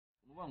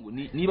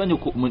niba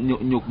nyoko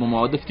mama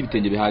wawe adafite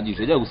ibitenge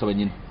bihagije ajya gusaba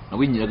nyina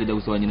nawe nyiraga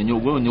gusaba nyina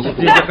nyoko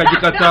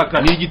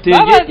akagikataka ni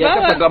igitenge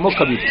yakatagamo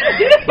kabiri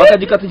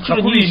bakagikata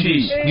inshuro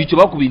nyinshi nicyo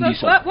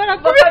bakubindisha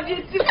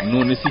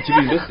none si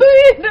kibinde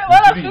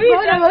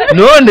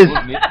none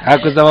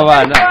akoza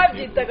abana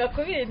babyitaga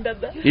kubinda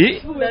da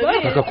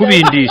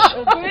bakakubindisha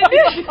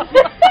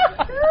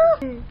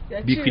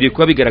bikwiriye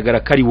kuba bigaragara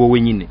ko ari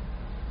wowe nyine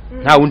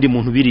nta wundi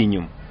muntu biri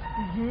inyuma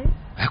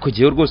ariko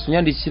gihe rwose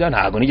unyandikira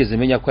ntago nigeze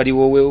menya ko ari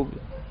wowe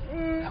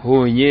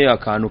abonye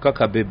akantu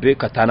k'akabebe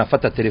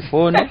katanafata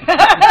telefone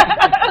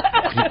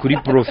kuri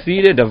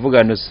profile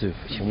ndavuga no se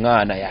uyu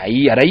mwana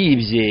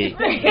arayibye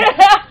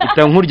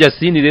itankurya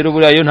sini rero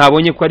buriya yo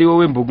ntabonye ko ari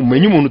wowe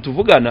umenye umuntu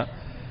tuvugana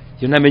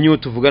yo ntamenye uwo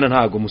tuvugana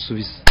ntago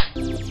musubiza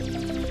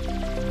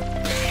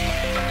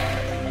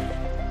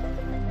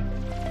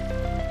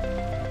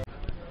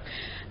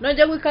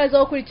nongeye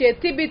gukaza ukurikiye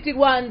T.B.T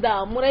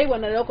Rwanda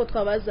murayibona rero ko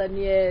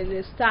twabazaniye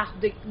les stars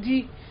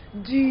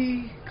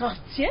du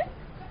quartier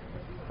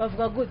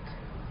bavuga gute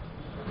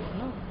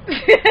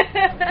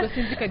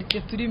basinzi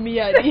quartier turi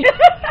miyari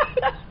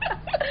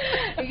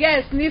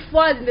yes ni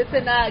FUADI ndetse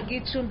na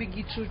GICUMBI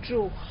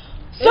gicucu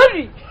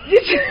sorry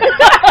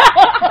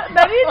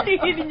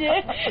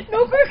narindihirye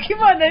nuko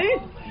kimana ari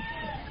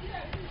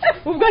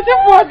ubwo se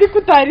FUADI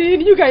kutari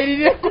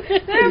inyuganizi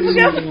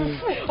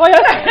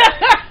oya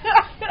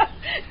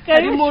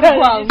kari mu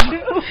Rwanda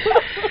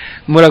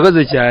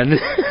murakoze cyane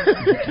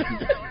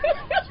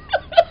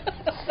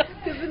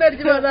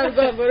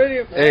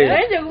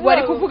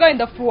wari kuvuga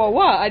wenda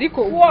fuwawa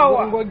ariko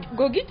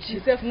ngo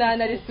gici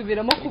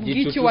narisubiramo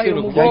kubw'iki wayo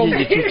umugomba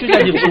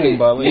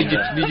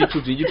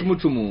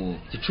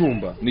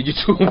gicumba ni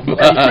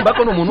gicumba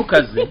ko n'umuntu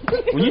ukaze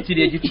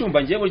unyitiriye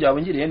gicumba ngiye burya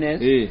wongiriye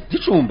neza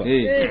gicumba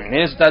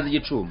neza utazi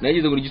gicumba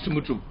nagize ngo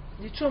gicumba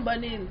gicumba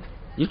nini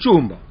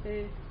gicumba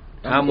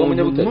nta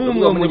muntu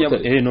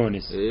n'umwe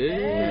none se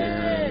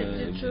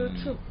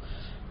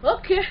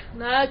okay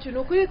ntacyo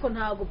nukuri ko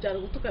ntago byara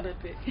gutukana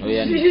pe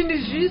ni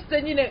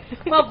juste nyine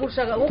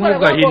kwagushaka gukora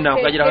ugahina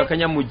ukagira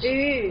akanyamugi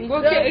ngo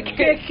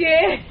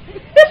keke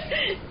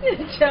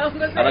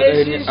cyangwa se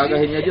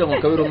agahinya agira mu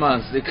kabe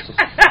romance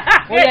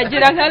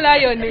oyagira nka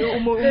lion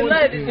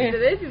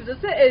ibyo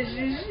se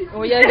ejiji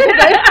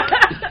oyagira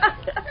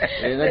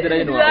ngadira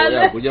yino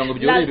wawe kugira ngo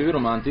byore bibe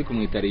romantique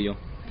umwitariyo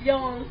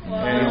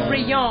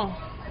brillant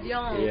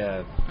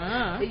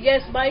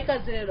yes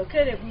bayikaze rero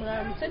kere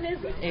muramutse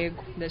neza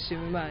ego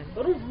ndashima Imana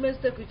urumva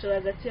umeze kwicara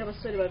hagati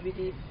y'abasore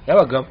babiri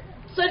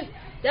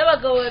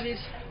y'abagabo babiri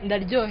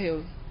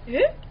ndaryohewe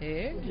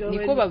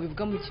niko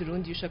babivuga mu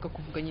Kirundi ushaka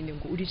kuvuga nyine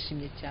ngo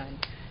urishimye cyane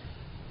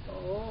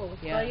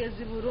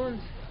twageze i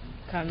Burundi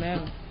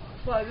kamera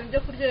ibintu byo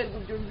kuryoherwa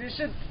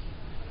byumvishe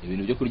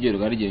ibintu byo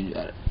kuryoherwa ari igihe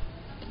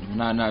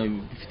nta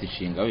bifite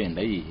inshinga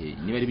wenda yihe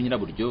niba ari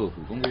nyiraburyo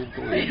ubwo ngubwo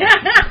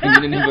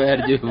nyine niba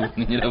yaryohewe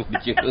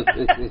nyiraburyo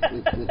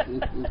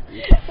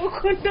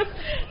ukunda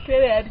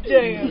kere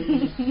yaryohewe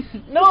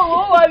no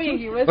wowe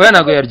wabigiwe oya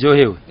ntago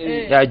yaryohewe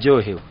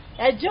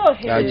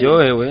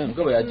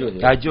mugabo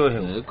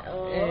yaryohewe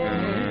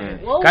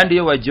kandi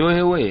iyo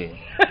waryohewe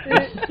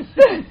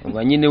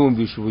uba nyine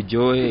wumvisha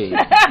uburyohe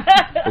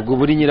ubwo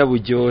buri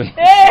nyiraburyohe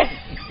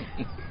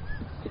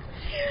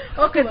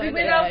okay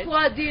tubera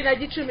FUADI na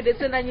GICUMBI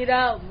ndetse na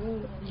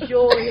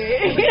nyiraburyohe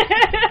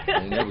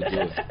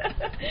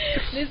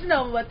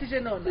nizina mubatije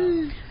none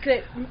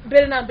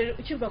mbere na mbere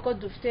ucyumva ko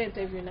dufite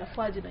interview na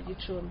FUADI na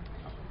GICUMBI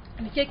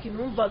nike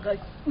kinumvaga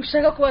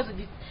ushaka kubaza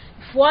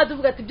FUADI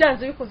uvuga ati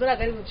byanze bikoze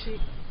araga ari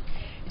mucika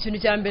ikintu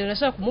cya mbere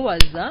nashaka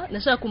kumubaza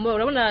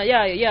urabona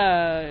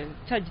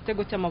cya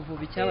gitego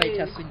cy'amavubi cyabaye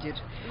cyasugira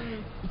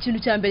ikintu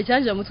cya mbere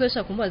cyanje mu mutwe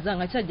nashaka kumubaza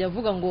nka cyajya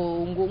avuga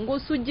ngo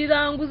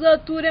sugira ngo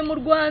uzature mu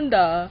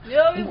Rwanda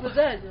niyo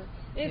bivuzaje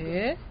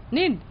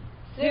nini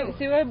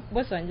siwe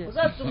bosange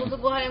uzatumuza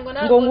guhaye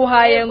ngo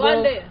nguhaye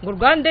ngo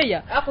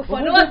Rwandeya ako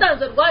fano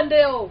watanze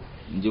Rwandeya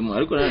njye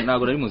ariko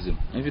ntago nari muzima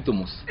mfite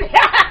umusa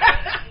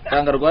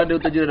tanga Rwanda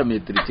utagerera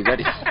metero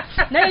Kigali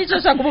nayo icyo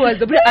nshaka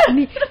kumubaza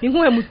ni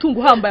nkuwe mutungo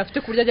uhambaye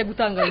afite kurya ajya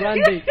gutanga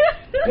Rwandeya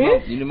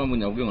nyine mpamvu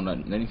nyabwiye ngo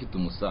nari mfite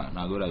umusa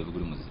ntago birabivuga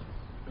uri muzima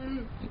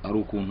ari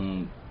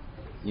ukuntu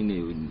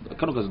nyine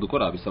kano kazi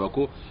dukora bisaba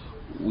ko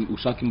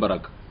ushaka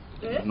imbaraga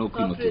no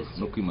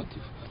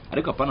kwimativa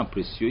ariko apana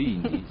pressure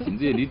yindi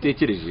sinzi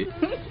nitekereje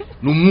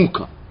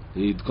n'umwuka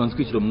tukanze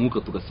kwikira mu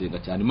mwuka tugasenga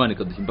cyane Imana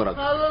ikaduha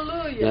imbaraga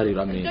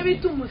haleluya ibyo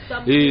bita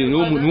umusa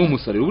niwo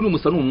musariro ubu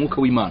umusa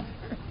n'umwuka w'Imana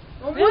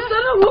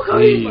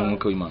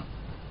umwuka w'Imana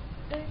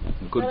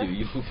niko ryo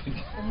bivuga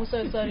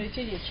umusariro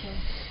cy'igicu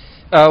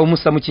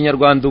umusa mu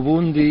Kinyarwanda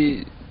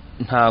ubundi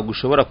ntago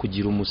ushobora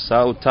kugira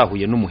umusa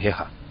utahuye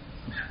n'umuheha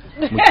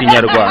mu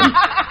Kinyarwanda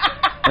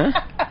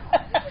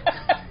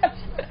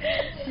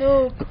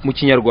mu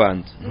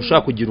Kinyarwanda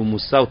ntushaka kugira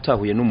umusa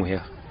utahuye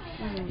n'umuheha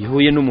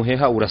ihuye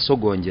n'umuheha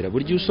urasogongera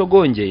buryo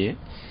usogongeye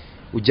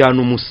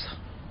ujyana umusa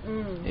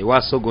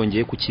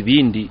wasogongeye ku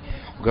kibindi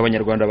ubwo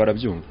abanyarwanda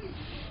barabyumva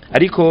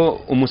ariko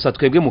umusa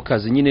twebwe mu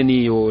kazi nyine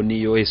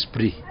niyo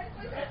esprit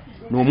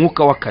ni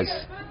umwuka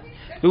w'akazi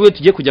wewe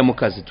tujye kujya mu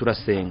kazi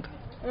turasenga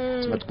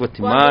tuba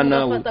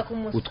imana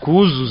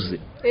utwuzuze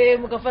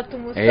mugafata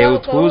umusaza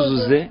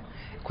utwuzuze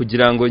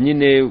kugira ngo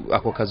nyine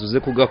ako kazi uze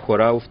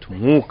kugakora ufite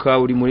umwuka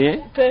uri muri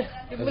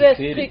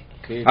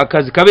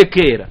akazi kabe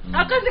kera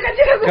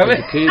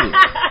kabe kera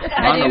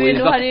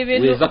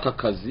weza aka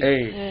kazi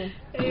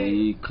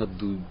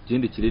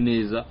kadugendekere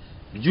neza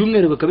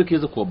by'umwihariko kabe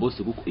keza kuwa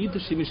boss kuko iyo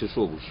dushimishe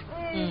shobuja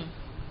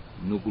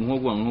ni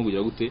nko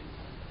kugira gute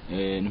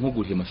nko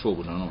guhema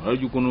shobuja none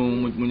ari uko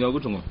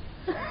munyaguca ngo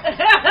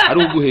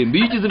ari uguhemba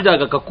iyo ugize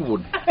ibyaga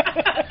akakubona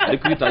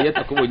ariko bitaye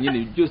atakubonye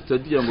nyine byose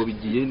tugira ngo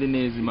bigende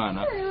neza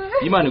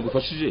Imana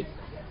igufashije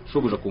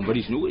shobuja kumva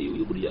ari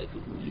buriya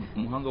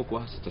umuhanga wo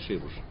kuhasetsa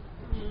shebuja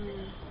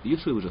iyo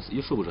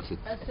shobuja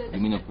asetsa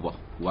imenya kubaho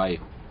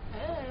wayeho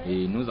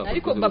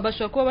ariko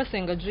babashobora kuba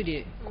basenga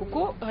Julie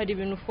kuko hari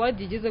ibintu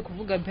FUADI igeze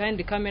kuvuga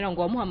behind camera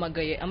ngo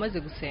wamuhamagaye amaze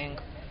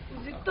gusenga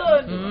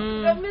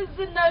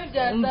ameze nabi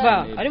byatanye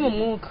umva ari mu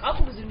mwuka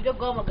akubuza ibyo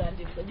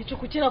guhamagandirwa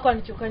gicuku kina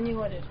kwandika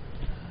ukanyihorera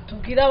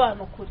tubwira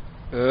abantu kuri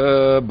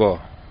bo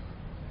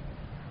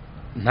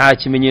nta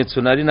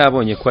kimenyetso nari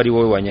nabonye ko ari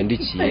wowe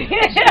wanyandikiye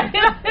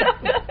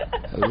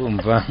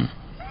urumva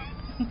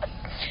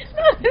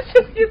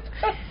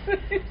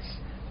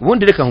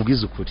ubundi reka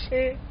nkubwize ukuri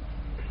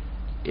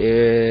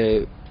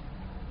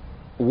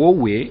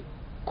wowe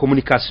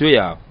communication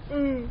yawe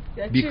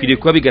bikwiriye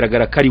kuba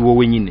bigaragara ko ari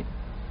wowe nyine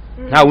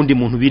nta wundi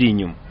muntu biri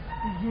inyuma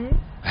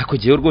ariko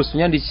gihe rwose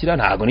unyandikira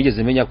ntago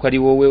nigeze menya ko ari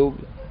wowe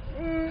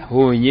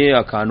abonye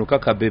akantu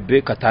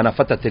k'akabebe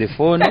katanafata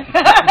telefone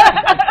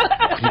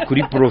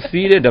kuri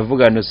profile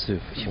ndavuga no se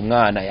uyu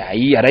mwana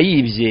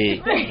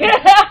arayibye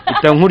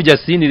itankurya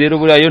sini rero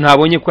buriya yo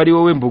ntabonye ko ari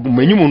wowe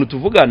mbumenye umuntu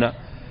tuvugana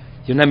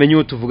yo ntamenye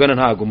uwo tuvugana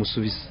ntago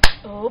musubiza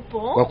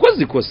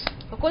wakoze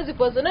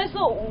ikosa nese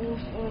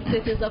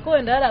uteteza ko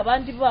wenda hari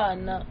abandi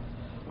bana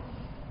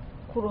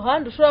ku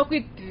ruhande ushobora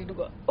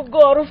kwitirirwa ubwo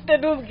wari ufite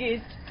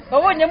n'ubwite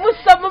wabonye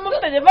musama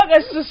mufitanye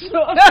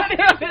bagashusho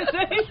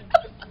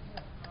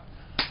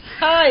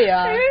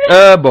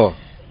haya bo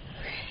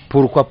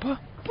pourquoi pas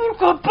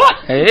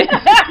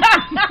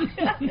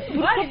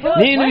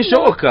ni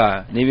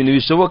ibintu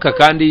bishoboka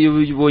kandi iyo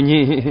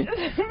ubonye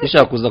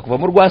bishaka kuza kuva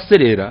mu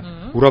rwaserera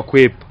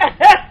urakwepa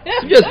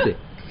sibyo se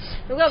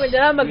ubwo njye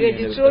nahamagaye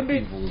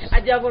Gicumbi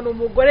agira ngo ni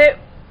umugore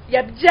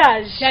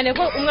yabyaje cyane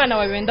ko umwana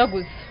wawe wenda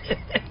gusa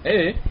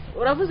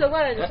uravuze ngo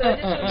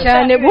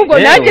cyane ahubwo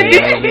nanjye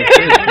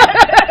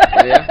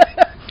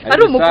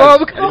ari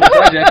umukobwa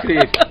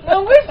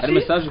ari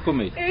message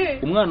ikomeye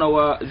umwana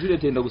wa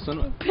Juliette yenda gusa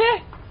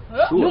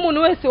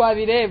n'umuntu wese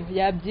wabireba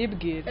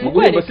yabyibwira mu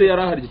guhemba se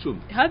yari ahari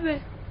Gicumbi habe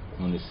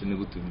none se ni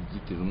gute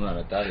byitira umwana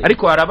atahe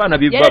ariko hari abana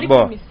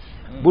bibaba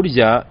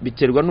burya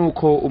biterwa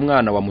nuko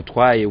umwana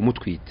wamutwaye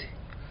umutwite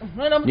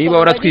niba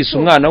waratwise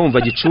umwana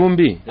wumva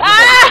Gicumbi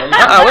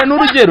we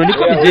n'urugero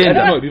niko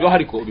bigenda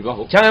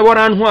bibaho cyangwa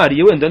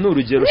warantwariye wenda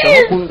n'urugero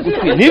ushaka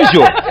gutwita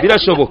nibyo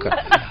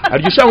birashoboka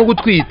aryo ushaka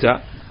gutwita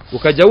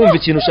ukajya wumva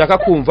ikintu ushaka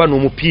kumva ni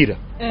umupira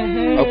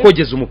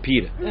akogeza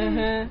umupira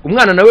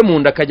umwana nawe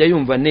munda akajya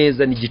yumva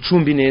neza ni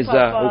Gicumbi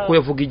neza uko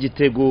yavuga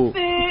igitego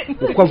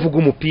uko avuga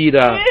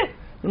umupira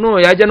no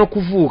yajya no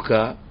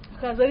kuvuka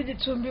kaza ari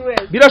Gicumbi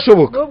wese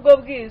birashoboka nubwo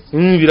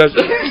bwise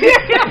birashoboka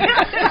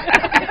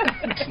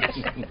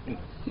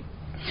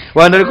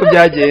wanda ariko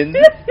byagenze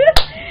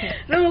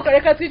nuko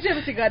reka twice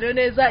mu kiganiro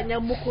neza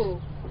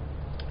nyamukuru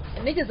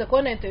nigeze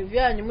kubona interview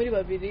yanyu muri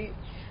babiri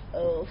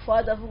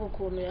FUADI avuga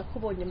ukuntu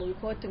yakubonye mu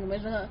bikote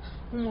ngumeze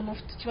nk'umuntu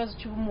ufite ikibazo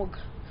cy'ubumuga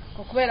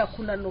ko kubera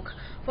kunanuka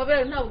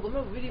Fabien ntabwo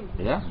gome bubirimo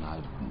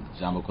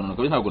jambo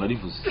kunanuka ntabwo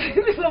narivuze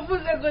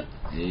bivuze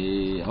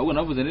gute ahubwo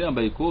navuze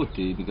nirambaye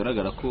ikote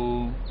bigaragara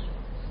ko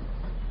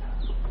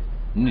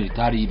ni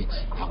ritari ibiki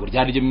ntabwo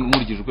ryari ryo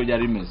murigije uko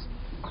ryari rimeze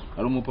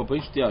hari umupapa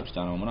w'inshuti yacu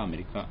cyane muri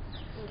Amerika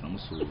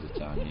turamusuhuza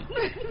cyane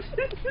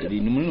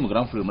ni muri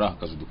grand frère muri aka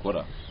kazi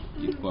dukora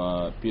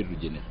yitwa Pierre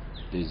Rugenera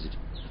Desire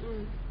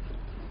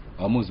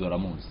abamuzi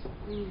baramuzi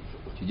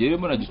kigere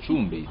muri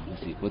Gicumbi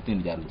ikote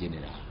rya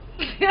Rugenera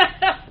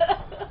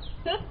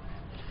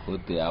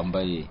kote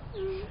yambaye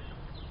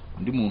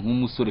undi muntu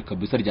w'umusore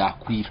kabisa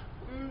ryakwira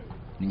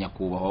ni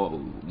nyakubahwa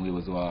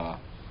umuyobozi wa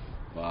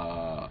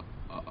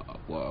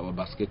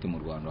basket mu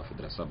Rwanda wa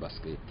Federation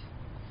Basket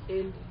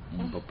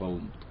papa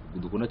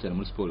dukunda cyane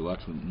muri sport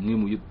iwacu mwe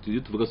mu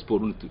tuvuga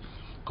sport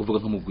kuvuga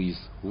nka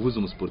mugwiza uvuze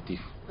umu sportif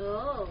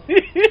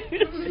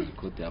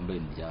kote yambaye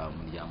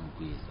rya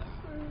mugwiza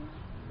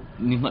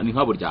ni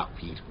nkabo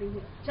ryakwira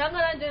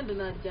cyangwa nanjye ndo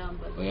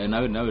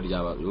naryamba nawe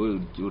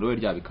rowe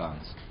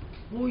ryabikanze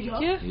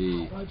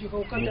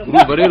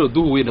urumva rero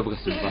duhuye ndavuga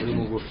simba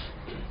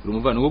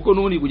urumva nuko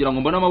nuni kugira ngo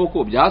mbone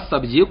amaboko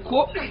byasabye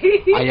ko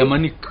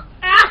ayamanika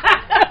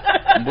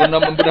mbona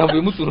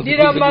havuye mutuntu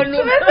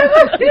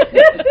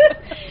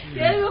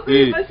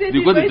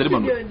bikoze bitari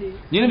manuka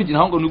nyine ni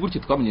ntabwo ni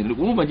gutyo twamenye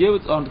urumva ngiye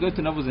ahantu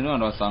twese navuze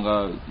n'abantu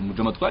basanga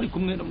mujama twari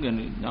kumwe namwe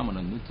nyamana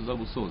tuza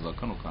gusoza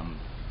kano kantu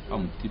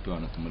amutipe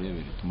bana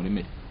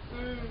tumuremere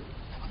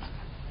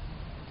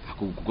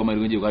kuko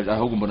amahirwe ngiye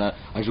ahubwo mbona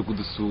aje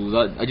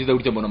kudusuza ageze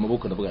gutya mbona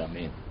amaboko ndavuga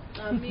amen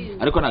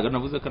ariko ntago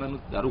navuze ko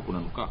ari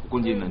ukunanuka kuko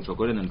ngiye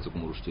nanshobora kuba nanitse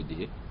kumurusha icyo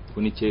gihe kuko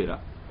ni kera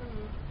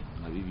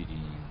na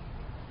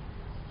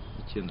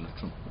 2009 na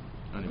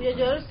 10 iyo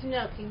gihe wari ufite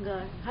imyaka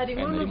ingahe hari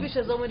inkuru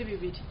numvise zo muri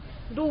 2000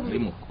 ndumva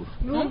mukuru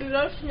n'undi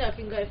wari ufite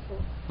imyaka ingahe fo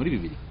muri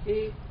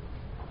 2000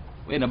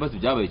 wenda mbaze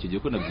byabaye icyo gihe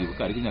ko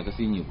nabyibuka ariko imyaka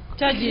sinyibuka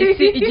cyagiye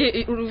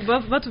igihe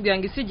batubwira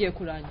ngo isi igiye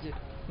kurangira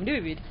muri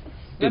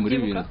 2000 muri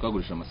 2000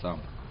 twagurisha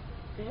amasambu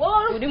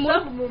uri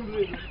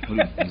muri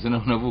izo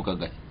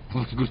navukaga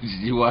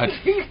kugurishije iwacu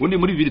undi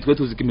muri 2000 twari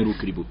tuzi ko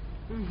imeruka iribu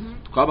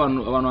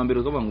abantu ba mbere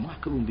bavuga ngo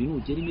mwaka 2000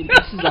 nugera imirimo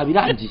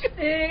izabirangiye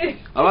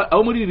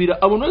abo muri 2000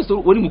 abo wese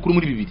wari mukuru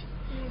muri 2000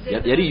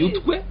 yari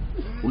yutwe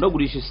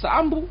undagurisha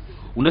isambu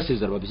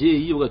unasezera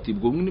ababyeyi ugati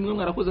bwo nimwe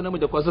mwarakoze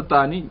namujya kwa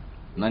satani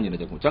nanjye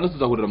najya cyangwa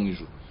tuzahurira mu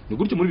ijuru ni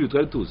gutyo muri 2000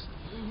 twari tuzi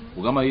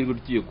ugamahirwe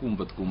tugiye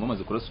kumva twumva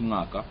amaze kurasa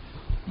umwaka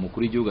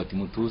umukuru w'igihugu ati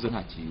mutuze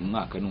nta kintu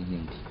umwaka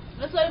n'inkundi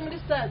nase ari muri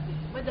stade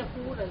bajya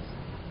kuwuraza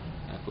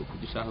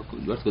kugishaka ko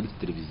batwa dufite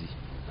televiziyo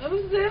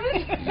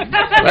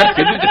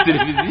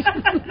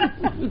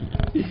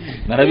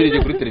narabirije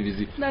kuri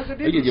televiziyo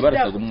igihe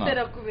barasaga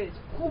umwaka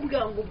kumbwa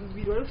ngo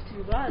bibiro rufite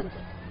ibibanza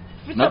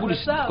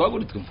nagurisha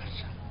twaguritwe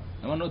mfasha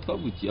abantu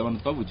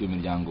twavukiye mu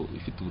miryango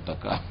ifite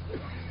ubutaka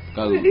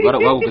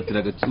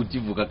bagukatiraga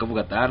ukivuga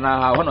akavuga ati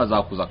hano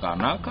hazakuza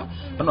kanaka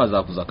hano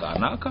hazakuza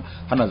kanaka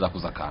hano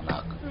hazakuza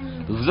kanaka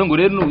bivuze ngo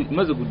rero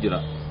umaze kugira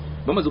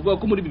bamaze kuvuga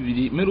ko muri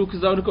 2000 meruka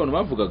izaho niko abantu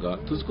bavugaga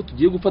tuzi ko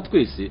tugiye gupfa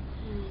twese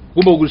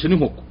ugomba kugurisha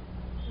n'inkoko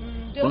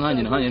ko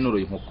nanjye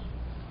noroye inkoko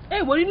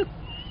wari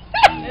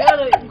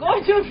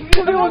ngojo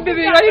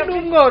bibiri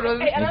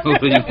n'umworozi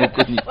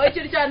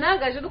ikintu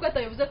cyantangaje nuko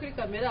atabivuze kuri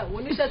kamera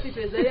ubu ni ishati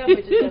perezida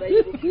yambaye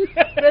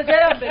perezida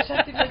yambaye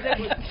ishati imeze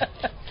gutya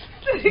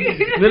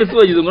nere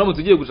tubagize ngo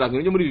namutse ugiye gushaka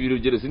ibyo muri 2000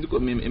 ugere sinzi ko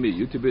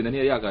YouTube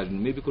nani yakaje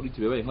maybe ko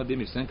YouTube yabaye nka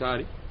 2005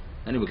 ari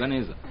nani buka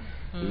neza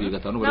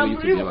 2005 bari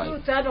YouTube yabaye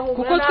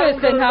kuko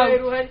twese nta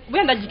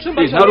wenda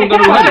gicumba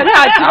ntarungana uruhare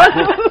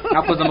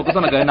nakoze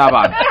amakosa nagaye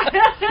n'abana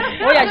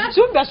oya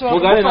gicumba ashobora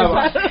kugare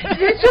n'abana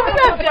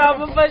gicumba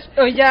byamufasha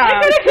oya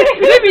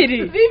bibiri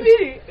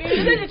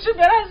ibyo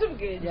gicumba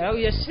yarazubwenge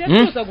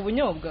yashakaga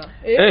ubunyobwa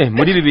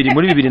muri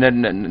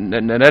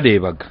 2000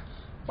 nararebaga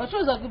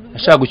wacuzaga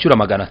ashaka gucyura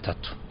 300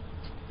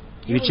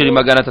 ibiceri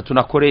 300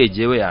 nakoreye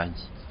jewe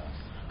yanjye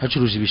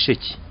hacuruje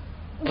ibisheke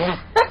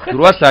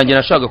uruwasangira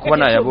nashaka kuba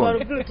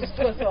nayabonye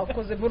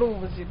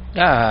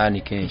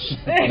ni kenshi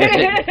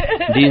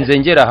ndinze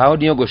ngera aho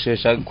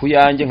niyogoshesha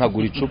kuyange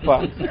nkagura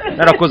icupa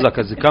narakoze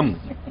akazi kamwe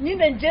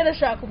nyine nje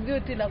nashaka kumbwira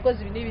uti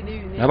nakoze ibi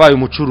n'ibi nabaye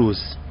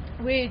umucuruzi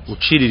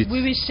uciriritse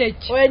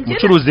w'ibisheke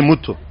umucuruzi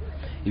muto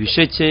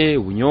ibisheke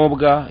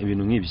ubunyobwa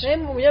ibintu nk'ibyo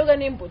ubunyobwa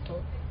n'imbuto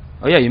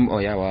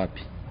oya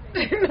wapi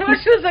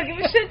ucuruzaga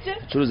ibisheke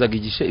ucuruzaga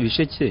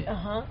ibisheke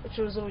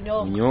ucuruza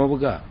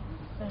ubunyobwa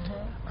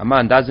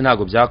amandazi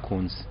ntago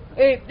byakunze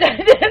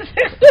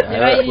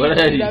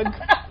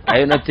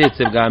ayo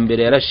natetse bwa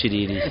mbere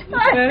yarashiririye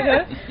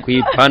ku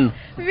ipanu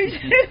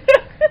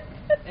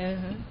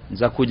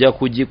nza kujya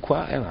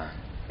kugikwa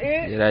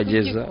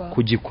gerageza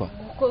kugikwa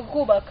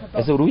kubaka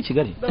ese uri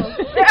Kigali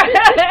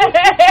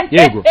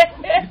yego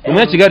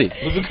umunya Kigali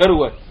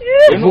uzikaruwa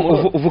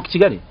uvuka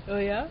Kigali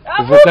oya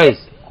uvuka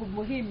ese ku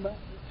Muhimba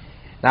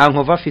nta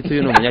nkovu afite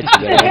uyu n'umunya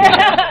Kigali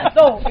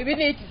ibi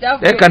ni iki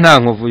byavuye reka nta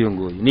nkovu uyu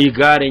nguyu ni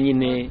igare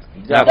nyine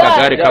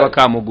byakagare kaba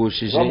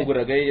kamugushije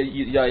wamuguraga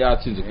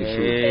yatsinze ku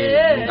ishuri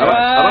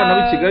abana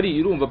b'i Kigali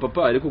irumva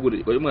papa ariko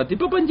barimo ati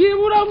papa ngiye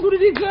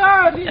burangurira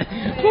igare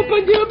papa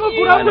ngiye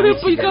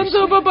burangurira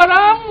ikanzu papa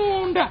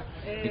ramunda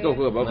niko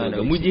kuvuga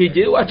bavuga mu gihe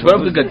gihe wacu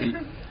baravuga ati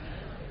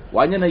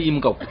wanyana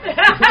yimbwa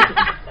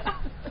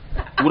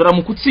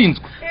uraramuka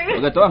utsinzwe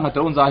bagahita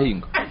bankatiraho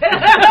nzahinga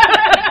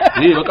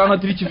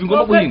bakankatira ikivi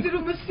ngomba guhinga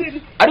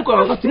ariko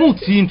baravuga ati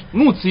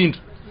nutsinda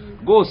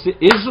rwose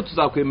ejo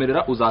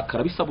tuzakwemerera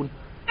uzakaraba isabune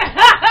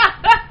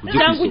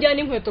cyangwa ujyana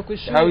inkweto ku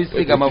ishuri nawe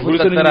wisiga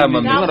amavuta atarama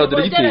umwana wa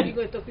diregiteri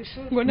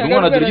umwana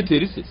wa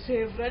diregiteri se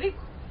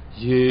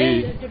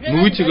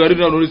n'uw'i Kigali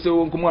nta nuri se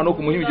ku mwana wo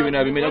kumuhima ibyo bintu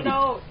yabimenya gute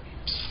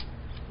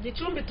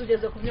Gicumbi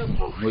tugeze ku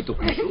myaka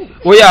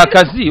oya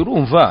akazi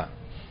urumva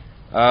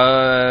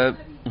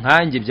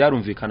nkanjye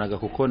byarumvikanaga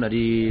kuko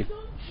nari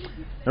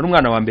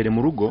umwana wa mbere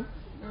mu rugo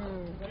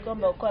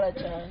ugomba gukora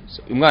cyane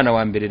umwana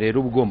wa mbere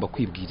rero ugomba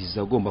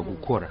kwibwiriza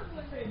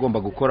ugomba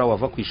gukora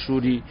wava ku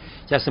ishuri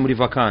cyangwa se muri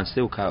vacances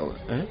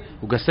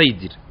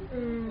ugasayidira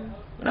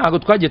ntabwo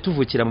twagiye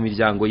tuvukira mu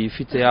miryango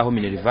yifite aho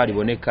minerval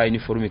iboneka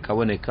uniforme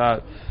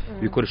ikaboneka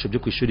ibikoresho byo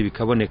ku ishuri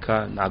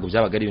bikaboneka ntabwo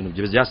byabaga ari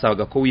ibintu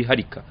byasabaga ko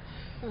wiharika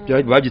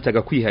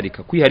babyitaga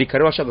kwiharika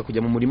rero washaka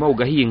kujya mu murima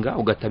ugahinga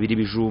ugatabira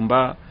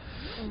ibijumba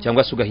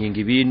cyangwa se ugahinga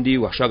ibindi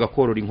washaka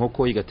korora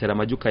inkoko igatera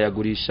amagi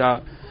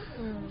ukayagurisha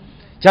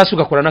cyangwa se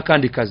ugakora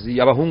n'akandi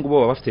kazi abahungu bo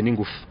baba bafite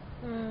n'ingufu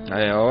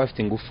baba bafite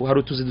ingufu hari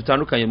utuzi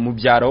dutandukanye mu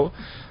byaro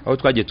aho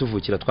twagiye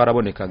tuvukira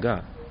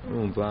twarabonekaga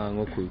urumva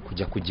nko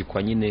kujya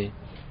kugikwa nyine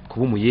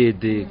kuba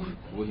umuyede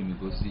kuboha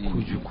imigozi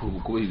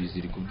kuboha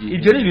ibiziriko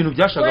ibyo ni ibintu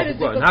byashaga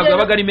kugwa ntabwo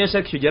yabaga ari menshi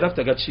ariko icyo gihe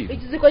afite agaciro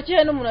ikiziko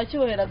cyihe n'umuntu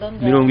akiboheraga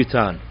ngaho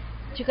 50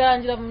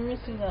 kikarangira mu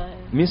minsi ngahe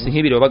iminsi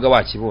nk'ibiri wabaga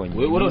wakibonye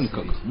wewe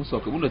waronikaga umunsi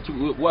wakabunda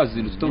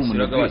wazindutse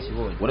utamumunega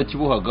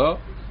warakibohaga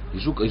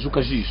ejo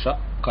ukajisha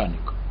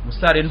kanika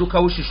umusarenda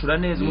ukawushishura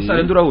neza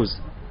umusarenda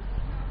urawuzi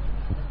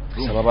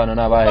saba abana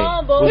n'abahe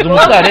uzi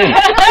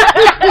umusarenda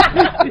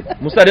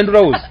umusarenda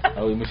urawuzi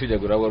awe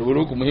mushijagura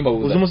uri ku muhima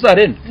buza uzi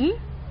umusarenda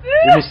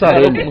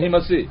umusarenda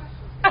muhima se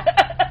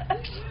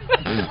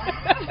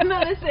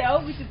none se aho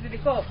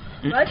gukiziriko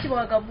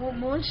bakibohaga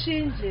mu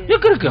nshinge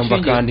yagaragamba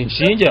kandi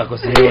inshinge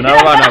yakoseyo nabo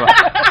bana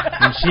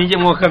inshinge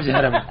mwuka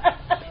byarama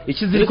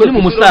ikiziriko ni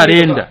mu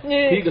musarenda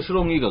kwiga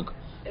shuro mwigaga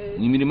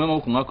ni imirimo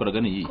y'amaboko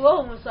mwakoraga ni iyi kubaho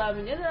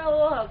umusambi nyene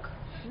nabohaga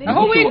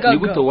aho wigaga ni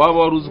gute waba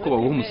wari uzi ko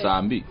baboha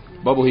umusambi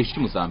babohesha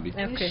umusambi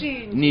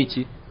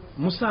niki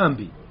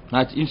musambi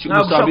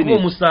umusambi ni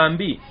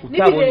umusambi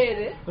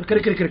utabonye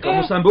reka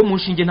umusambi wo mu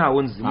nshinge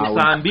ntawo nzi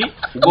umusambi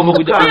ugomba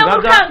kujya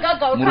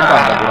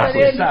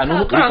mu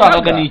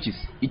rukangaga ni iki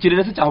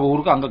ikirere se cyaho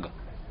urukangaga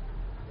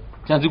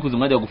cyanze kuza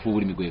mwajya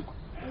gufubura imigwego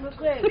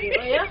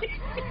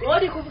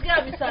wari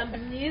kuvuga misambi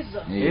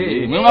myiza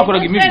mwe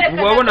mwakoraga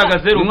imibi wabonaga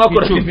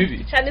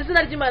 0 cyane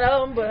izina ry'Imana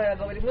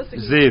bamboheraga buri munsi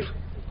 0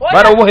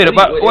 barabohera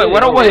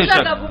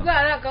warabohesha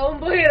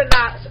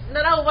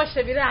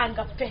narawubashe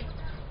biranga pe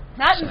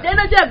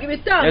ndenda byaga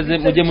ibitambo yaze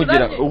mujye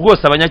mugira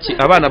ubwose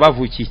abana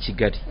bavukiye i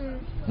Kigali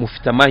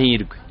mufite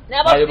amahirwe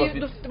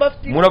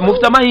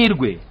mufite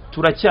amahirwe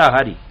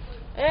turacyahari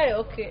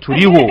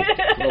turiho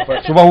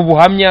tubaho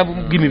ubuhamya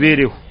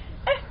bw'imibereho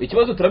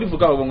ikibazo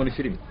turabivuga abo ngo ni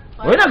filime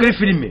wowe ntabwo ari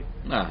filime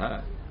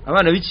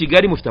abana b'i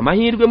Kigali mufite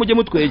amahirwe mujye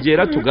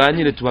mutwegera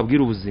tuganire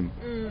tubabwire ubuzima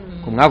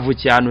ko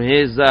mwavukiye ahantu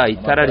heza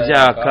itara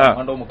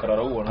ryaka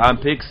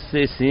Ampex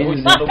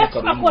sinzi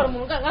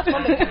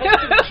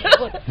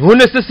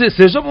none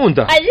se ejo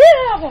bunda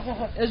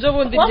ejo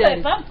bundi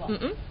byari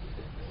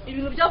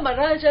ibintu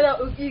by'amaranje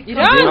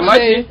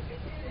iranje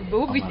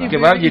ubwo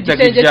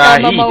babyitaga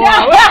ibyahi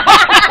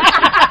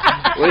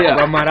oya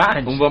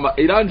bamaranje umva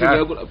iranje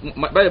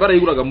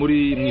barayiguraga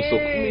muri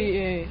mw'isoko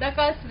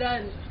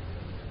nakasirani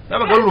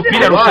nabaga ari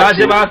urupira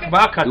rushaje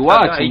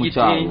bakataga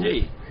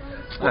igitenge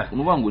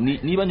nubango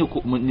niba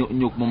nyoko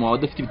mama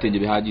wadafite ibitenge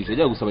bihagije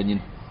ajya gusaba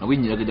nyina nawe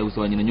nyina ajya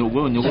gusaba nyina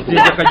nyoko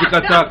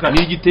akagikataka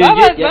ni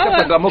igitenge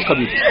yakatagamo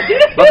kabiri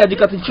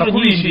bakagikata inshuro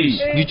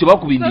nyinshi nicyo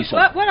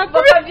bakubindisha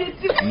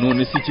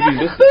none si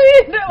kibindo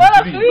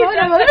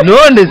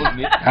none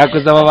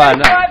hakoze aba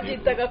bana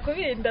babyitaga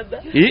kubinda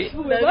da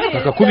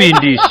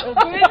bakakubindisha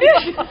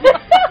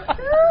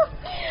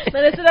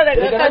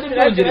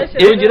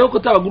yongereho ko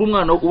tabagura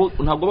umwana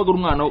ntabwo bagura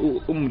umwana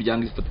wo mu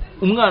miryango ifite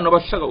umwana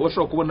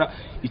bashaka kubona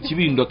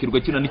ikibindo akirwa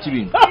kina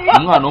n'ikibindo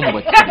umwana wo mu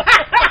bakire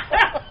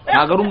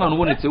ntabwo ari umwana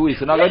ubonetse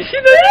wese ntabwo ari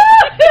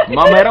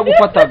mama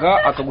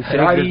yaragufataga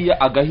akagushyira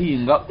hariya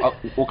agahinga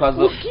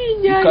ukaza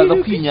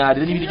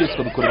kwinyarira n'ibindi byose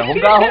ukabikorera aho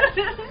ngaho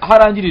aho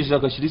arangirije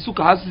agashyira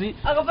isuka hasi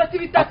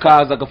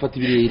akaza agafata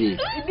ibirere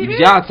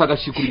ibyatsi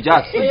agashikura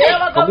ibyatsi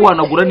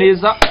akaguhanagura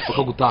neza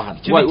bakagutahana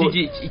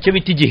icyo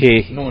bita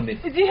igihehe none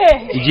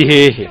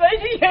igihehe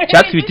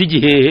cyatsi bita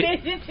igihehe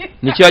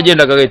nicyo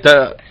yagendaga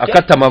agahita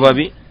akata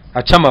amababi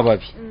aca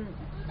amababi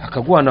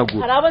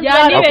akaguhanagura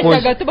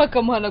yanibeshya gato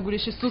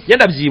bakamuhanagurisha isuka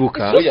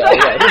ndabyibuka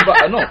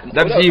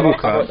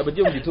ndabyibuka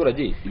abagiye mu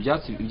giturage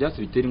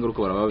ibyatsi bitera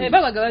ingaruka barababizi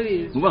babaga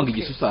babizi nubanga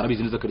igisusa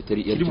arabizi neza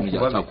kariteri yari ikintu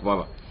cyashaka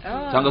kubaba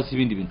cyangwa se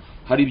ibindi bintu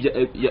hari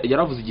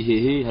yaravuze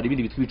igihehe hari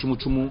ibindi bitwa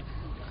ibicumucumu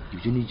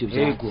ibyo nibyo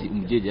byatsi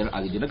umubyeyi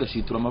agenda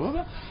agashitura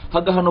amababa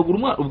hagahanagura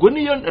umwana ubwo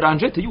niyo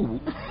ranjete y'ubu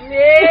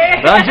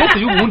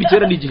ubundi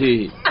kera ni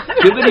igihehe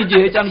twebwe ni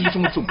igihehe cyangwa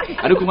igicumucumu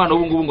ariko umwana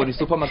w'ubu ngubu ngo ni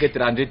supermarket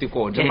ranjete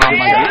ikonje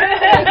mamaye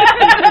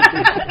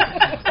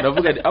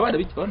ndavuga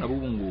abana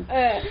b'ubu ngubu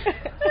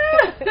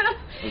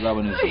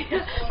bazabona izo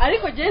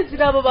ariko genzi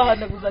nabo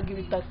bahanaguzaga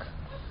ibitaka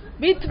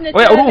bitumye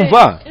oya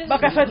urumva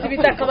bagafata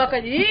ibitaka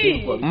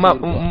bakayi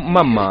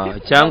mama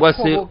cyangwa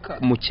se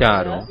mu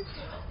cyaro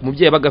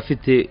umubyeyi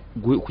bagafite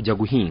kujya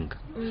guhinga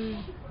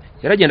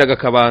yaragendaga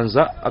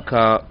akabanza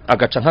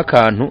agaca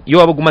nk'akantu iyo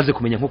wabaga umaze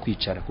kumenya nko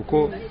kwicara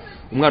kuko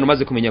umwana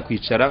umaze kumenya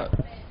kwicara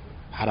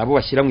hari abo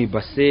bashyira mu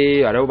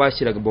ibase hari abo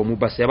bashyiraga mu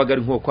base yabaga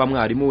ari nko kwa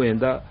mwarimu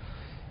wenda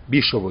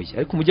bishoboye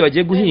ariko umubyeyi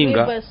bagiye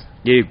guhinga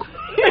yego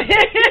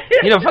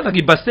nyine bafataga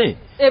ibase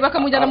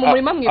bakamujyana mu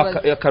murima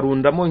mwibaza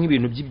akarundamo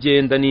nk'ibintu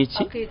by'ibyenda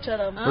n'iki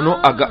noneho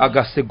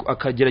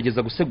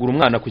akagerageza gusegura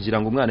umwana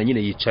kugira ngo umwana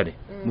nyine yicare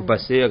mu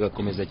base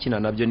agakomeza akina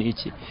nabyo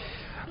n'iki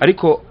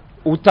ariko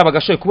utaba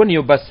agashoboye kubona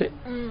iyo base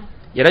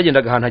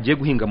yaragendaga ahantu agiye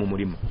guhinga mu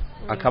murima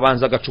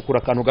akabanza agacukura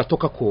akantu gato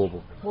k'akobo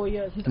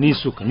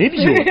n'isuka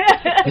nibyo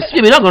ese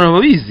ibyo birangana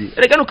babizi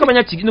reka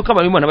nuko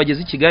abanyamana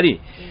bageze i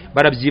Kigali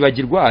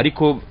barabyibagirwa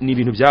ariko ni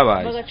ibintu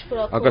byabaye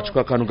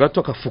agacukura akantu gato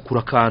akafukura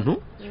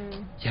akantu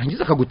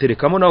yangiza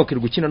akaguterekamo nawe ukiri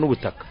gukina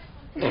n'ubutaka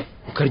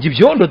ukarya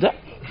ibyondo da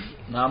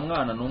nta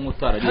mwana n'umwe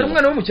utaragiye hari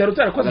umwana wo mu cyaro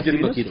utarakoze ibyo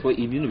bintu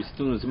ibintu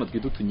bifite ubuzima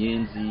twita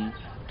utunyenzi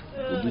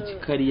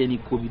udukikariye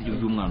niko biryo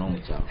by'umwana wo mu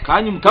cyaro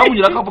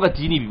kamugira akavuga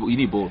ati iyi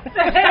ni boro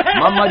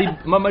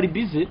mama ari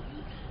bize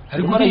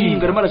arimo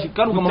arahinga arimo arashika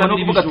kandi ukamama no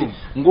kuvuga ati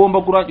ngomba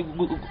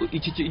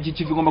iki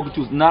kivi ngomba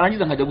gucyuza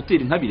narangiza nkajya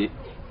gutera intabire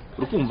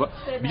urukumva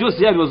byose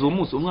yabibaza uwo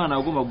munsi umwana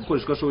agomba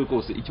gukoreshwa ashoboye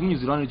kose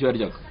ikimunyuzira n'icyo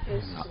yaryaga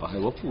aha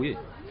wapfuye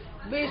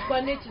bishwa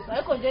n'iki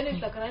ariko njye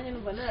nitakaranye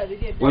numva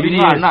narabiriye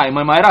umwana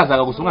mama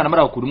yarazaga gusa umwana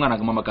amara gukura umwana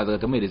mama akaza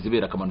agatamwereza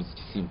ibera akamanutsa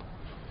igisimba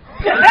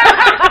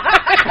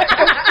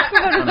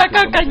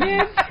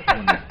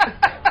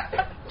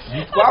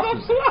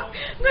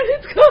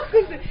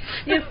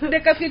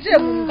reka twicire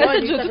mu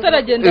mwanya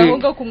tutaragenda aho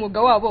ngaho ku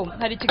mwuga wabo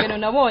hari ikiganiro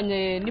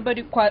nabonye niba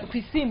ari ku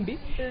isimbi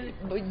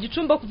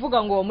gicumba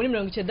kuvuga ngo muri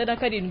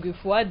 97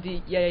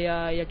 FUADI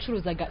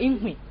yacuruzaga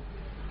inkwi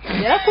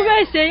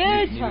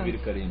yarakubeshyeye cyane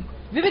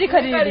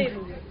 2007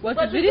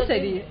 watubiri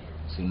seri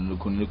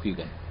sinukuntu ni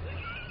kwigana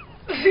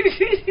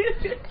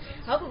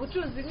hako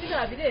gucuruza inkwi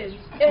ntabirenze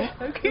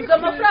uza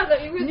amafaranga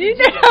inkwi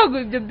ntabwo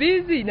ibyo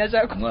busy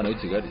nashaka umwana w'i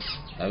Kigali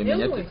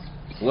abimenya ate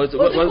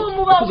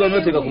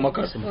kuzanoteka ku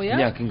makara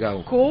imyaka ingaho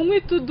ku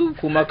nkwi tudu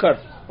ku makara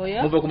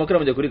muva ku makara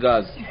mujya kuri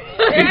gaze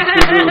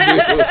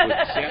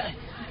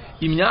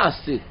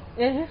imyase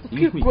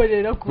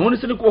kwikorera ko none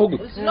se ni kubaho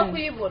gute no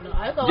kuyibona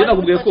ariko je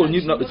nakubwiye ko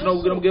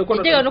sinabubwira ko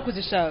no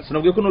kuzishaka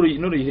sinabwiye ko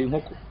norihe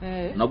inkoko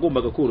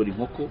nagombaga korora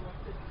inkoko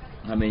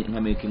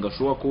nkamaking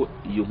ashowa ko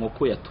iyo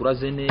nkoko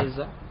yaturaze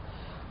neza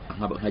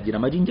nkagira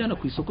amagi njyana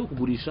ku isoko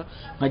kugurisha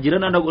nkagira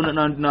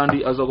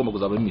nandi azagomba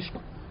kuzaba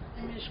imishwa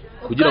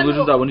kugira ngo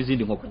ejo nzabone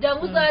izindi nkoko kugira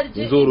ngo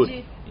uzarye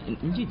inzorore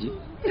ingigi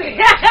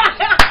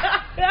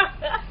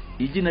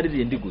igi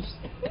naririye ndiguze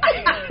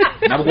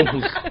nabwo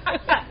nkuze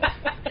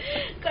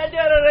kandi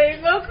yororoye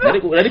inkoko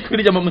ariko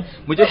kurya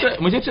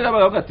mu gice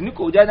cy'abaga ati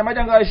niko ujyanye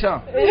amajya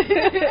ngasha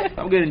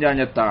abwira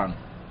njyanye 5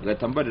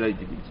 ugahita mbarira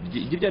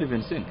igi byari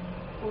 25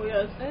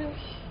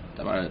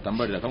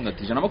 tambarira kamwe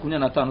ati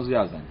 125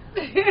 uziyazanye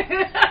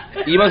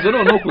ibaze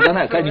none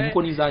kuzana kandi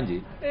nkuko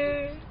nizange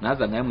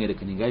naza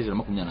nkayamwerekanye ngaje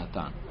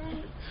 125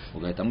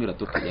 ugahita ambwira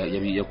to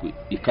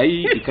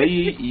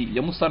ikayi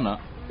ya musana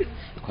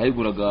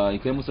twayiguraga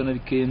ikayi musana ari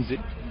kenze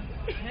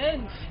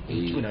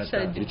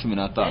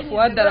 15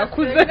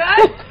 wadarakuze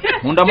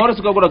nkunda amahoro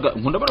tukaguraga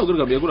nkunda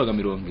amahoro yaguraga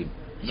 40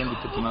 ndambi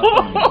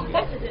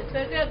 35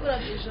 twese yaguraga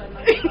 100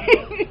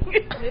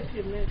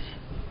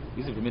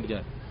 izi primaire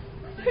ryari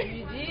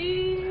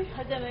bibiri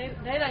hajya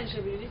narangije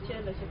 2009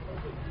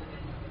 cyakora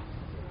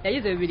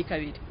yayize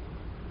 2002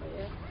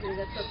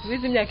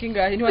 wize imyaka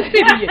ingahe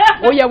ntiwasibiye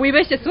oya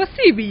wibeshye si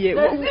wasibiye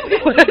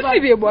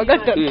warasibiye mu wa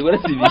gatatu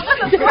warasibiye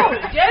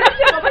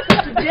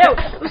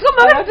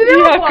usoma baziri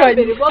mu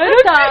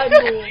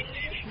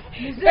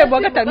wa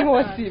gatanu niho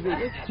wasibiye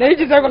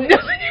nayigize ngo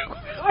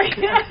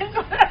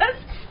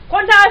ko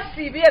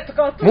ntasibiye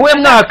tukaba muwe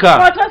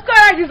mwaka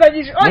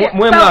twaragizanyije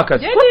muwe mwaka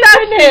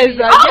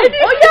neza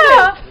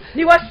oya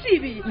ni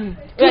wasibiye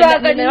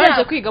turaganye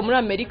naje kwiga muri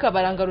Amerika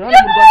barangarura hano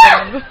mu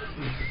Rwanda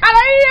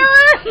arayiye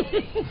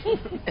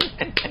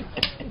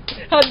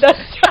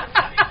hadasha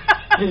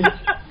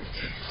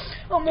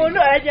umuntu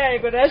arajyaye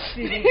ngo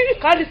nasibiye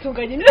kandi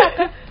tunganye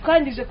imyaka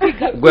twangije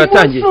kwiga ubwo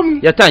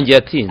yatangiye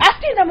atinze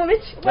atinda mu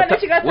biki ubona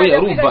kigatanga we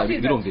yarumva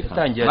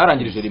birumvikana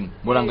barangirije rimwe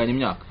muranganya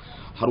imyaka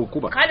hari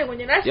ukuba kandi ngo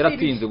nasibiye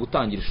yaratinze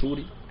gutangira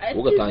ishuri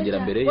ugatangira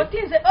mbere ye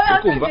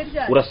ukumva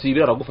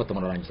urasibira aragufata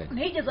murarangizanya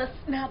ntigeze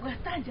ntabwo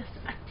yatangiye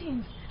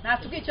atinze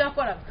natubwiye icyo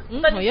yakoraga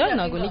oya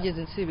ntabwo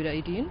nigeze nsibira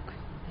 7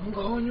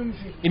 ngaho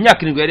nyumve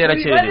imyaka 7 yari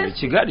yarakererewe i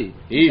Kigali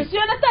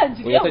iyo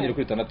natangiye yatangiye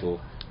kuri 6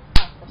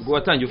 ubwo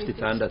watangiye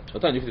ufite 6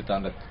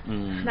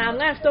 nta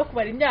mwana afite wo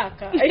kubara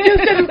imyaka iyo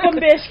se nuko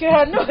mbeshwe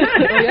hano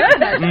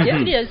oya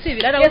ndiye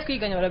nsibira arabo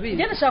twiganya barabizi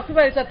njye ndashaka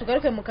kwibariza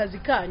tugaruke mu kazi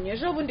kanyu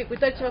ejo bundi ku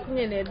itariki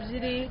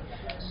 22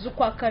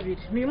 z'ukwa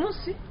kabiri ni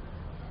umunsi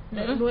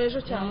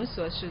n'ejo cyangwa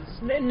umunsi washize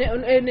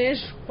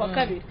n'ejo kwa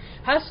kabiri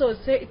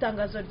hasohotse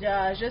itangazo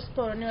rya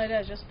G-Sport niho ari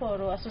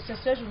G-Sport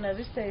association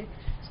journaliste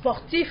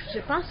sportif je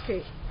pense que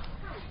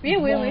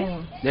oui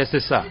c'est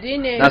ça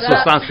dans ce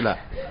sens là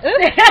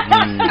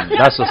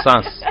dans ce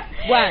sens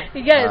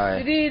yes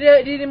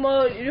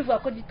ririmo rivuga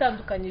ko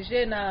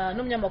gitandukanyije na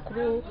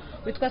n'umunyamakuru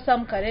witwa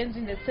Sam Karenzi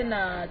ndetse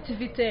na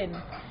TBT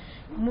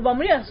muba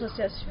muri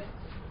association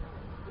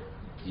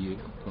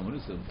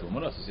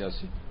muri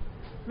association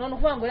none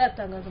uvuga ngo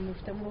yatangaza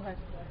mufite mu ruhare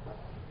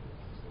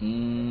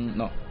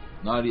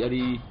no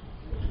ari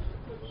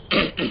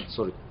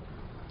sorry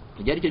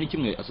ryari cyo ni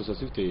kimwe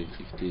association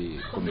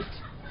ifite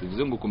committee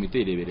bivuze ngo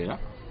komite ireberera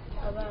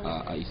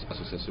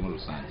association muri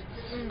rusange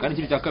kandi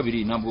ikindi cya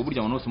kabiri ntabwo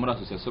burya abantu bose muri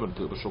association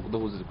bashobora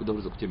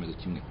kudahuza ku cyemezo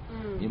kimwe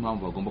niyo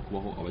mpamvu bagomba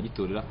kubaho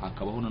abagitorera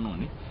hakabaho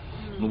nanone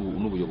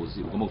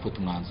n'ubuyobozi bugomba gufata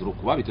umwanzuro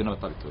ku babitoye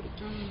n'abatabitoreye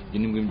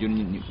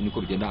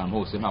niko bigenda ahantu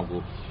hose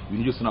ntabwo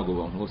ibintu byose ntabwo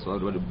abantu bose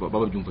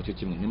baba byumva cyo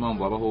kimwe niyo mpamvu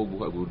babaho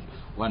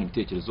guhana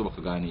ibitekerezo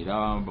bakaganira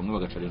bamwe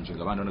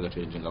bagacarenjinga abandi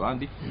bagacarenjinga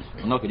abandi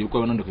bamwe bakagira uko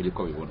babona bakagira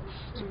uko babibona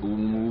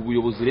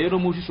ubuyobozi rero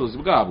mu bushishozi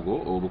bwabwo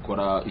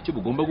bukora icyo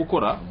bugomba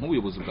gukora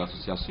nk'ubuyobozi bwa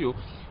association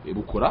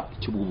bukora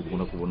icyo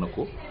bugomba kubona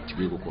ko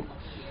kigiye gukorwa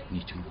ni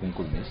ikintu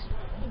nk'uko bimeze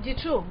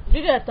gicu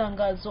ririya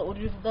tangazo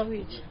urivugaho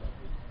iki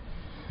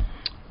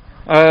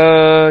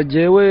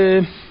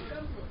jewe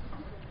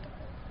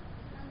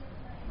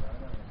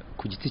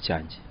ku giti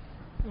cyanjye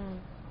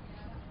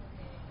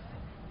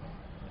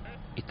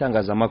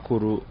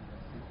itangazamakuru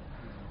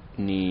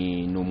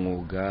ni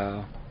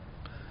umwuga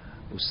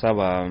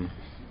usaba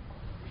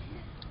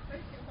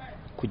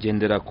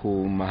kugendera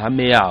ku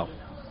mahame yawo,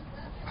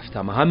 afite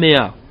amahame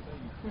yawo.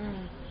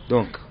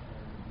 Donc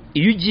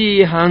iyo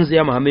ugiye hanze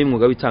y'amahame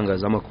y'umwuga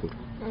w'itangazamakuru,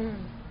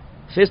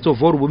 first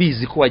of all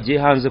ubizi ko wagiye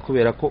hanze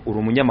kubera ko uri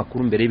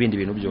umunyamakuru mbere y'ibindi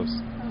bintu byose.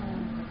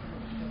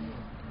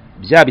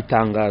 Byaba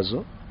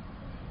itangazo,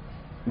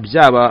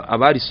 byaba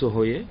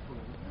abarisohoye,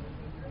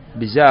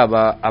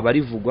 byaba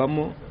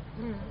abarivugwamo,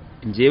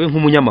 ngewe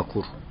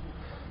nk'umunyamakuru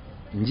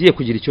ngiye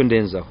kugira icyo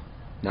ndenzaho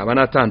naba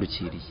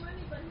natandukiriye,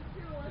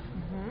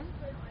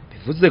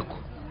 bivuze ko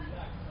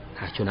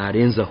ntacyo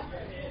narenzaho.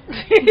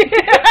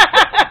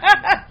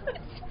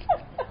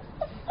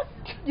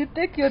 You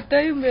take your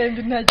time and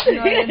ntacyo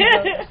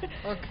narenzaho.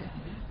 Okay.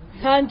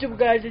 ntanjye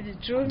ubwaje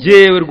Gicumbi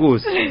Jewe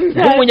rwose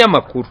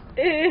nk'umunyamakuru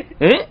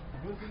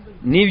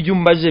n'ibyo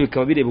umbaje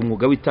bikaba bireba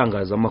umwuga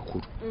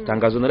w'itangazamakuru.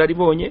 Itangazo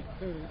nararibonye,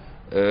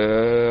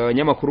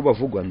 abanyamakuru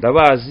bavugwa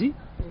ndabazi,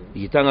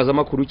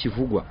 igitangazamakuru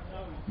kivugwa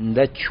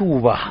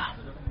ndacyubaha,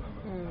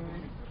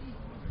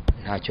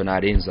 ntacyo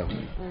narenzaho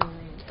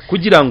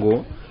kugira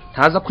ngo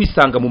ntaza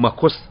kwisanga mu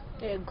makosa.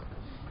 yego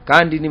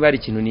Kandi niba ari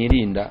ikintu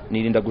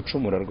nirinda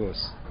gucumura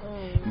rwose.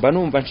 Mba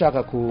numva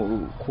nshaka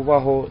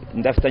kubaho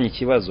ndafitanye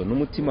ikibazo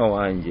n'umutima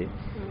wanjye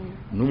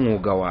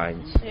n'umwuga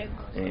wanjye.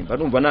 Mba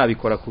numva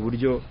nabikora ku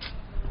buryo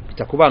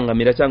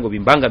bitakubangamira cyangwa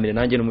bimbangamire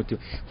nanjye n'umutima.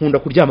 Nkunda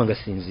kuryama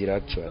ngasinzira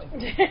actually.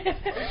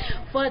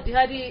 Fuadi,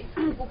 hari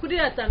kuri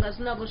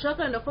yatangaza ntabwo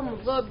ushaka wenda ko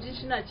muvugaho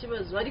byinshi nta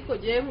kibazo, ariko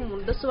gihe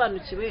nk'umuntu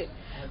udasobanukiwe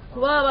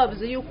kuba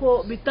bavuze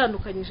yuko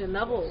bitandukanyije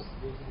nabo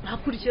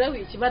hakurikira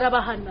wiki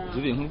barabahana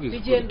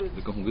bigendo.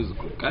 Reka nkubwize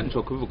ukuri kandi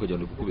nshobora kubivuga kugira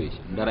ngo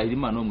kukubeshya. Ndarahira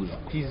Imana yo mu ijuru,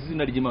 ku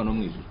izina ry'Imana yo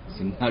mu ijuru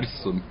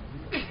sinarisomye.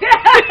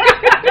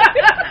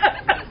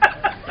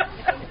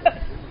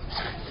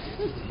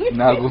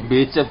 Ntabwo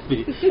mbeshya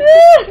pe,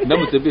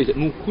 ndamutse mbeshya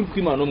ni ukuri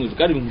kw'Imana yo mu ijuru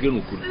kandi bimbwira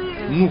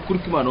ni ukuri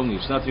kw'Imana yo mu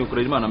ijuru. Sinatinye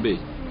kurahira Imana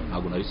mbeshya,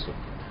 ntabwo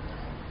narisomye,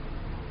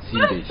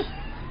 simbeshya.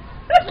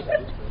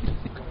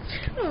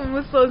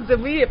 Umusonze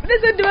muyiye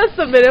ndetse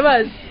ndibasomere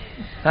bazi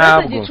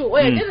Ntabwo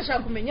oya ndashaka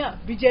kumenya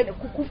bigende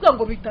kuvuga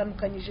ngo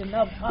bitandukanyije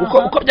nabo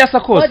uko byasa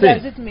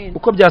kose,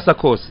 uko byasa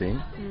kose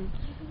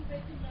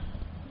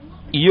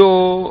iyo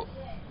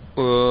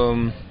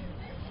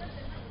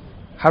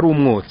hari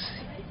umwotsi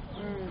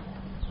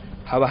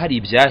haba hari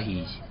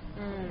ibyahiye.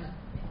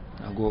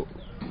 Ntabwo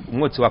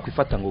umwotsi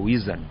wakwifata ngo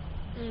wizane.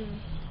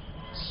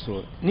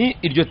 So ni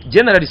iryo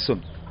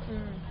generalisomye,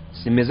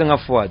 simeze nka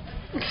Fuadi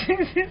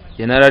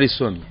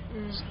generalisomye.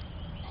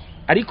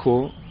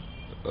 Ariko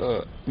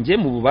njye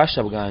mu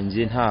bubasha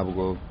bwanjye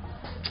ntabwo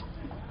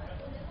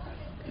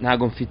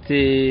mfite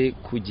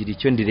kugira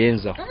icyo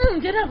ndirenzaho.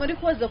 Njye ntabwo ndi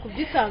kubaza ku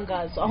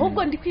by'itangazo,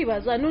 ahubwo ndi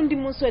kwibaza n'undi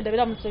munsi wenda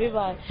biramutse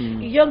bibaye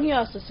iyo nk'iyo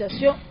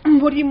association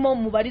burimo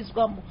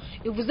mubarizwamo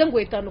ivuze ngo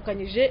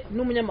itandukanyije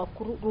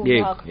n'umunyamakuru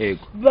runaka,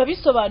 biba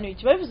bisobanuye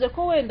iki? Babivuze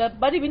ko wenda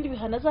bari ibindi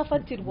bihana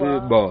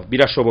azafatirwa?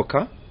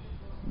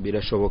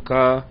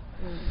 Birashoboka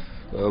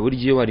buryo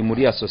iyo wari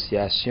muri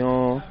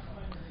association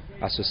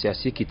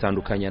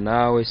ikitandukanya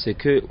nawe c'est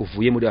que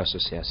uvuye muri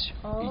association.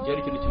 Ijya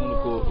ari cyo kimwe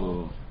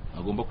nuko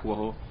agomba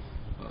kubaho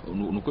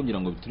nuko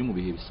ngira ngo turi mu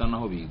bihe bisa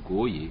naho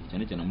bigoye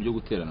cyane cyane mu byo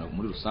guterana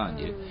muri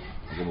rusange.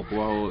 Agomba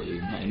kubaho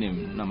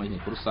inama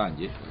y'inteko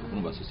rusange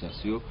mu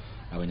association,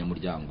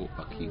 abanyamuryango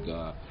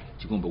bakiga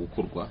kigomba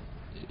gukorwa.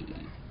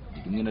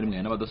 Rimwe na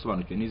rimwe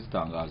n'abadasobanukiwe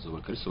n'izitangazo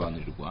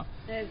bakarisobanurirwa,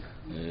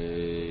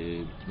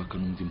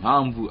 bakanumva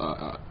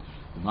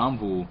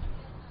impamvu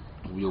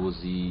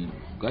ubuyobozi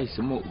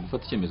bwahisemo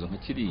gufata icyemezo nka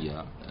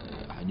kiriya,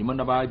 hanyuma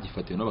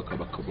n'abagifatiye nabo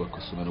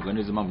bakasobanurwa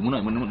neza impamvu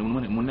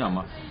mu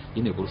nama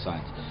y'inteko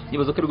rusange.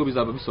 Nibaza ko ariko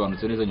bizaba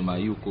bisobanutse neza nyuma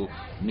y'uko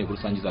inteko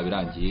rusange izaba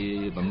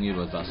irangiye. Bamwe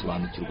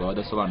bazasobanukirwa,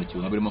 badasobanukiwe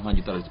nk'abirimo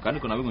nk'angitarazi kandi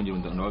ko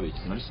nabingongera ndababeshya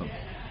sinarisomye.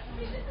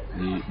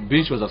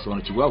 Benshi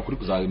bazasobanukirwa ukuri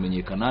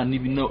kuzabimenyekana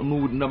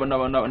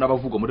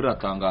n'abavugwa muri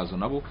ratangazo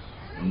nabo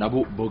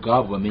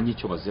bogabo bamenye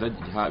icyo bazira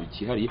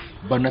cyihariye,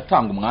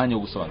 banatanga umwanya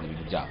wo gusobanura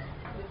ibintu byabo.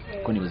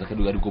 Ko nibaza ko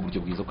ari bwo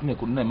buryo bwiza ko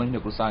inteko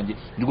rusange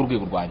ni rwo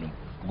rwego rwa nyuma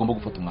ugomba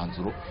gufata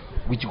umwanzuro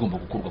w'ikigomba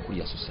gukorwa kuri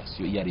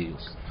association iyo ari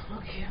yose.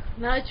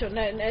 Ntacyo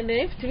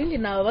nefite ibindi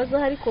nababaza,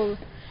 ariko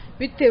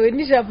bitewe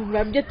n'ijambo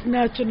mwambye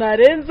ntacyo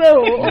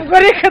narenzaho ubwo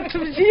reka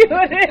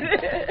tubyihorere.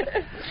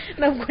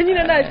 Nabwo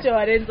nyine ntacyo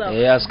warenzaho.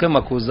 Aswe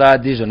makuza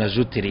dijo na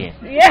jutiri.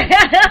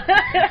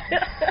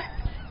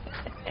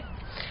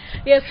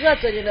 Yes,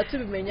 tuzagenda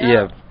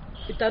tubimenya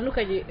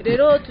bitandukanye.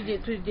 Rero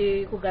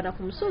tugiye kugana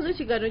ku musozo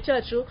w'ikiganiro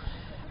cyacu,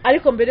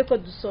 ariko mbere ko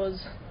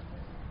dusoza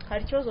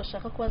hari ikibazo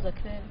ushaka kubaza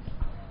Claire?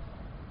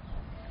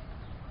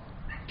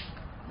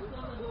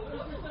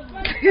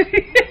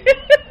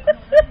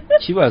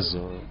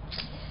 Kibazo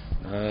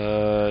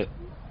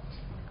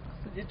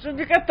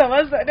Gicumbi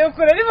katabaza ne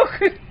ukora ari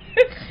bakuri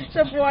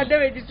shapo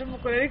wadabe Gicumbi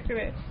ukora ari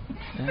Claire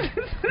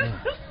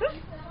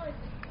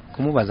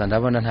kumubaza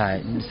ndabona nta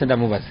se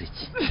ndamubaza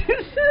iki.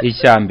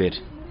 Icyambere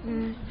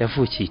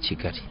yavukiye i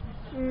Kigali,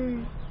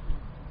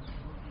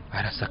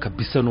 arasa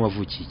kabisa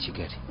n'uwavukiye i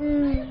Kigali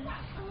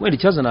wenda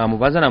ikibazo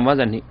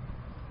namubaza nti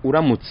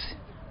uramutse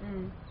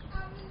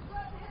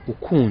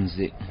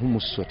ukunze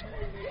nk'umusore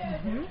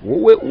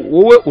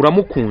wowe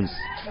uramukunze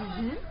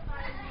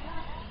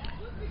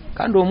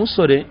kandi uwo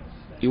musore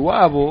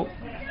iwabo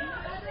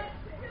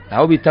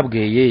naho bita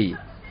bweyeye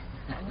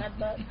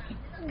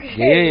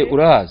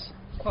urahazi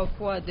kwa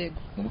FUADI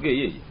mu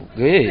bweyeye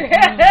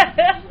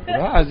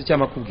urahazi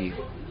cyangwa kubwira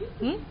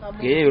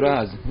bweyeye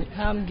urahazi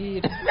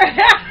ntambwira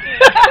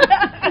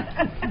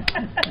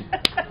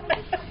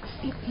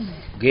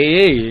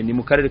bweyeye ni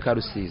mu karere ka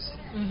Rusizi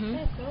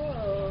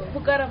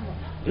Bugarama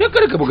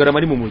reka Bugarama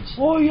ari mu mujyi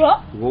oya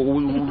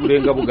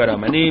urenga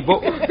Bugarama ni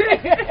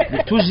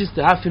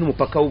tujiste hafi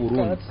n'umupaka w'u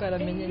Burundi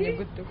twaramenye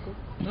gute ko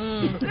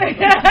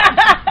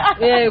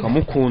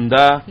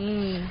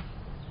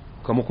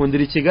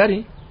ukamukundira i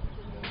Kigali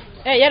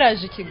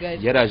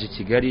yaraje i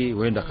Kigali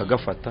wenda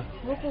akagafata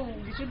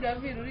Gicumbi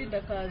yavira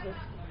urinda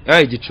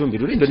kaza Gicumbi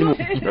rulindo ni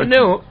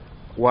noneho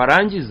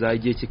warangiza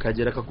igihe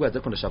kikagera akakubwira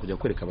ko ndashaka kujya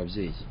kwereka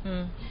ababyeyi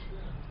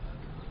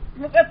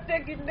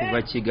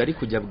kuva Kigali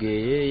kujya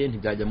bweyeye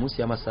ntibyajya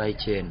munsi y'amasaha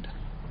 9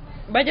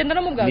 bagenda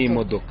no mu bwato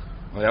n'imodoka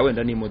oya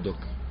wenda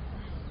n'imodoka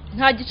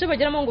nta gice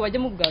bageramo ngo bajye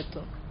mu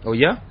bwato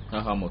oya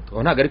nta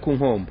moto ntago ari ku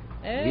nkombo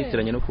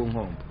bitiranye no ku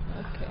nkombo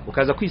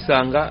ukaza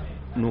kwisanga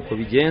nuko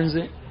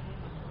bigenze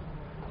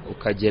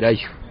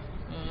ukagerayo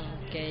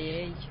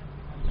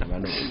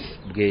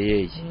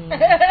bweyeye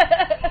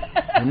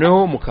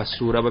noneho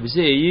mukasura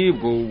ababyeyi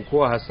uko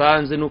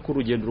wahasanze nuko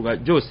urugendo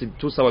byose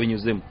tusaba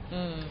binyuzemo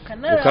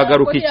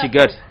ukagaruka i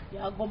Kigali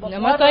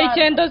amasaha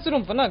 9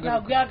 urumva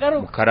nagaruka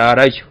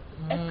mukararayo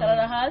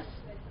karara hasi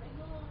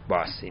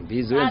basi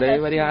mbizi wenda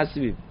bari hasi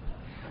bibi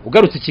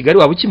ugarutse i Kigali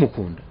waba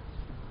ukimukunda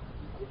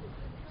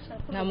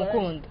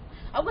namukunda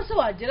ahubwo se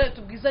wagera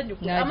tubwizanye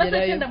uko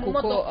amasaha 9 mu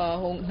modoka kuko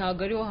aho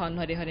ntago ariho hantu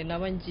harehare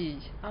naba ngiye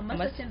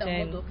amasaha 9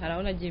 mu modoka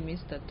haraho nagiye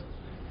iminsi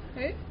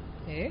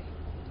 3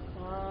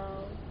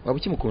 waba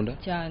ukimukunda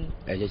cyane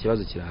icyo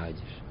kibazo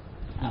kirahagije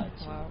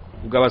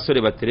ubwo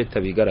abasore batereta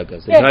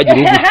bigaragaza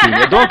ntagire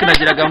ugutinya donc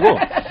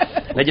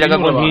nagiraga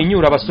ngo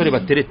ntinyura abasore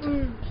batereta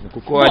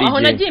kuko hari aho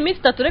nagiye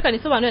iminsi 3 reka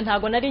nisobanure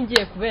ntago nari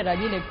ngiye kubera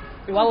nyine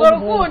iwabo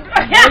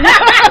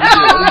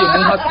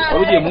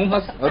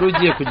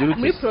warugiye kugira ute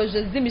muri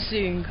projet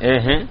z'imishinga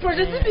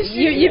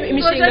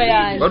imishinga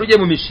yanjye warugiye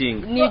mu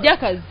mishinga ni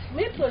iby'akazi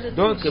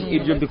donc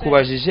ibyo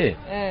mbikubajije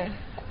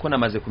kuko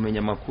namaze kumenya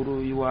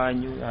amakuru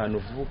y'iwanyu ahantu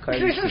uvuka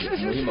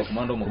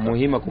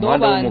Muhima ku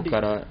muhanda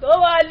w'umukara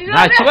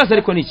nta kibazo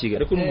ariko ni Kigali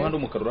ariko n'umuhanda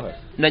w'umukara urahari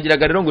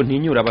nagiraga rero ngo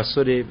ntinyure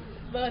abasore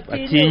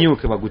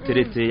batinyuke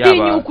baguterete yaba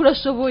tinyuka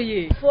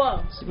urashoboye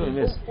sibyo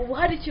bimeze ubu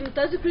hari ikintu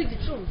utazi kuri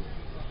Gicumbi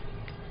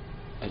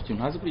hari ikintu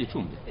ntazi kuri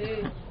Gicumbi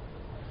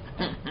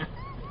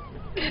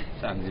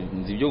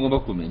nzi ibyo ngomba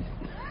kumenya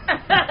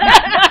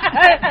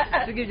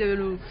ibyo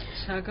bintu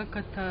ushaka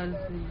katazi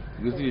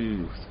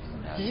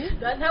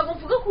ntabwo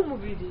mvuga ku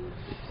mubiri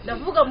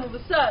ndavuga mu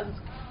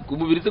busanzwe ku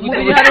mubiri se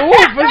hari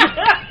wumva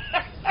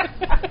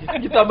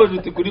gitambaje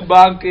uti kuri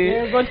banke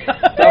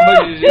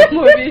tambajije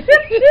mubiri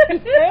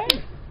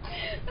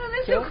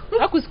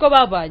akuzi ko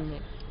babanye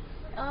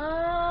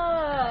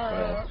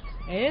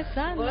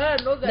sana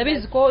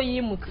ndabizi ko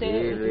yimutse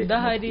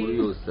udahari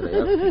yimutse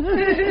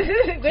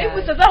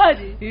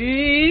adahari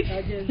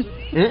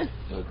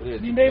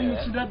ninde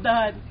yimutse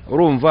udahari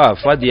urumva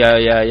FUADI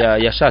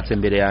yashatse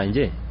mbere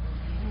yanjye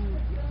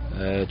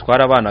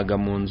twarabanaga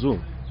mu nzu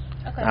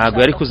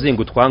ntabwo yari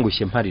kuzinga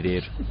utwangushye mpari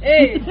rero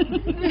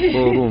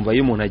urumva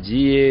iyo umuntu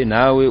agiye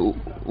nawe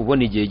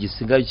ubona igihe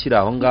gisigaye kiri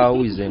aho ngaho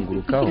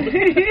wizengurukaho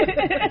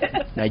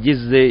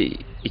nagize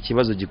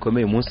ikibazo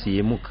gikomeye umunsi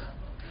yimuka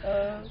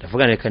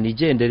ndavuga reka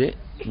nigendere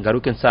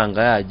ngaruke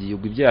nsanga yagiye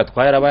ubwo ibyo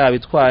yatwaye araba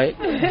yabitwaye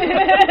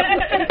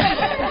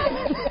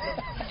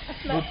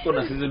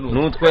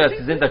n'utwo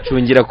yasize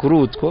ndacungira kuri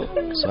utwo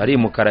ari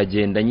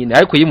mukaragenda nyine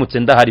ariko yimutse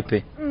ndahari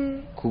pe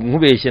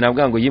nkubeshye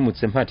nabwo ngo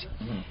yimutse mpari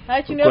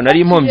kuko nari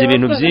impombye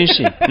ibintu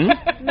byinshi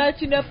nta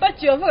kintu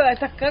yapakiye avuga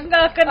ati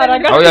akangaka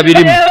aho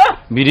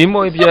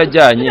birimo ibyo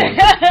yajyanye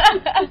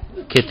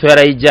keto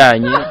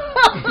yarayijyanye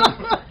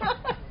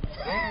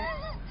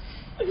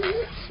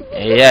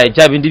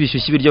bya bindi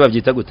bishyushya ibiryo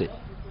babyita gute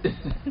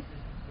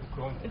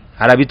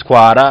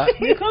harabitwara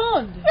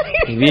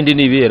ibindi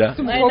nibera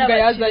umukobwa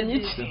yazanye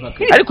iki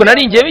ariko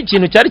nari ngewe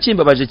ikintu cyari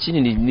kimbabaje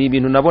kinini ni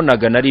ibintu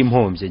nabonaga nari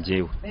impombye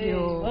ngewe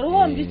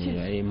waruhombye iki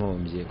nari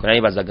impombye ko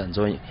naribazaga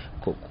nzonye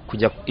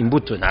kujya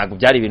imbuto ntabwo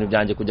byari ibintu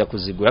byanjye kujya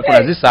kuzigura ariko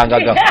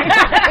nazisangaga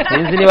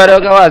sinzi niba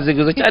babaga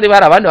baziguze cyari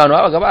bari abandi bantu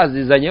babaga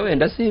bazizanye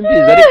wenda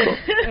simbizi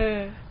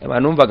ariko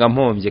numvaga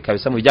mpombye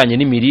kabisa mu bijyanye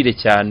n'imirire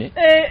cyane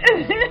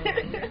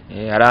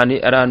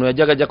ahantu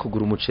yajyaga ajya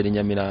kugura umuceri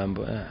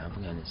Nyamirambo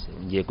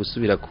ngiye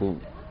gusubira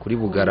kuri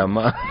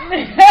Bugarama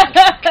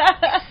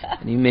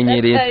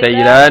nimenyereye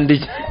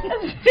Thailand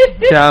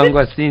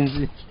cyangwa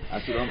sinzi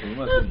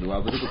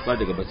wavuze ko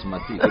twajyaga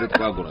basmati ari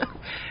twaguraga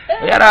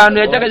ahantu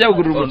yajyaga ajya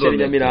kugura umuceri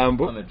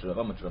Nyamirambo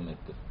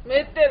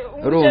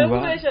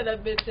urumva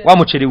wa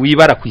muceri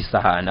wibara ku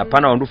isahani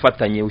apana wundi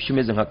ufatanye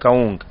ushyumeze nka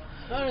kawunga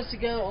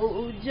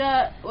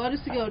wari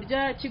usigaye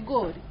urya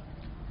kigori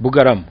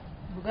Bugarama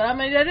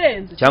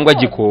rirarenze cyangwa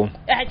Gikonko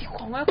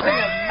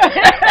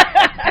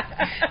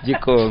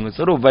Gikonko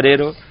so urumva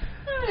rero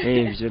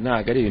ibyo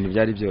ntabwo ari ibintu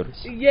byari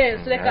byoroshye.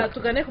 Yes, reka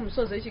tugane ku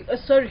musozo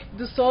sorry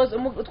dusoze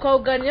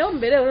twawuganiyeho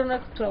mbere urabona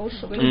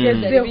turawushobora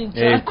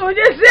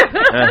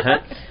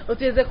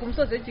uteze ku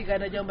musozo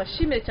w'ikiganiro agira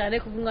mbashimire cyane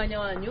ku mwanya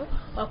wanyu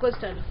wakoze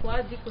cyane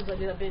FUADI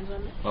kuzanira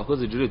Benjamin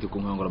wakoze Juliet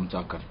kunkangura mu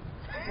cyakara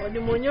ni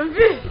mu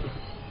nyumvi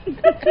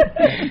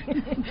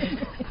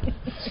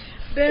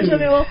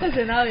Benjamin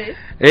wakoze nawe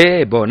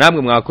bo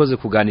namwe mwakoze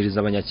kuganiriza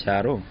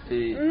abanyacyaro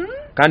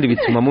kandi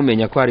bituma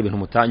mumenya ko hari ibintu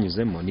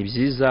mutanyuzemo. Ni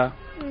byiza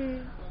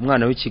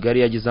umwana w'i Kigali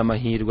yagize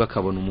amahirwe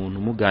akabona umuntu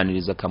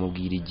umuganiriza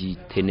akamubwira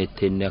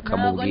igitenetene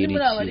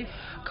akamubwira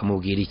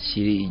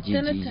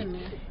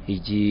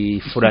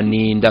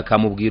igifuraninda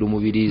akamubwira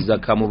umubiriza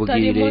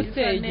akamubwira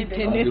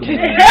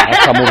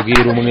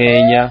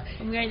umwenya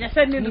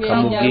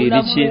akamubwira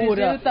iki.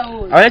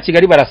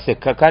 Abanyakigali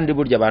baraseka kandi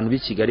burya abantu b'i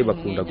Kigali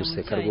bakunda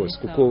guseka rwose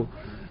kuko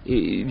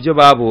ibyo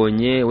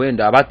babonye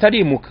wenda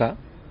abatarimuka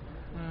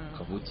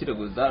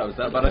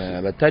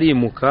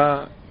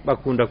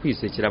bakunda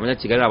kwisekera.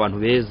 Abanyakigali abantu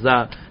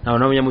beza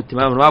n'abantu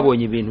b'abanyamutima, abantu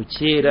babonye ibintu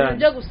kera,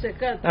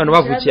 abantu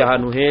bavukiye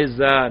ahantu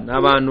heza,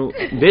 n'abantu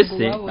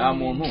mbese nta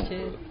muntu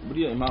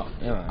buriya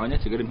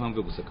abanyakigali impamvu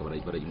yo guseka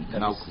barayimita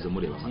nawe kuze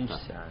mureba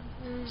amata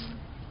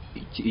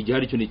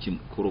igihari cyo ni kimwe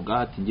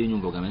korogati ngiye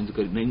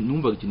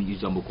numvaga ikintu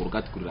ijambo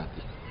korogati kuri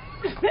radio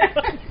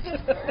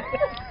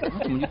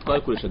mu gihe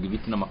twakoreshaga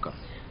ibiti n'amakara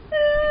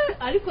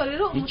ariko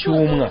rero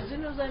icyumwa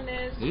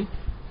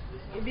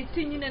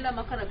ibiti nyine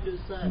n'amakara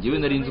byusa. Ngiye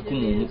narinzi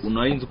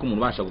ko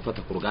umuntu basha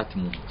gufata korogati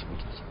mu ntoki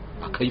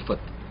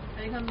akayifata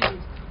ari nka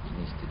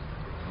minisitiri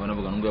abana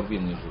bavuga ngo yavuye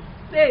mu ijuru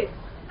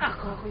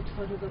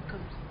akakwitwaruka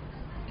kabisa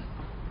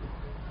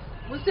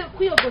Muse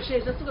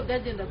kwiyogoshesha suko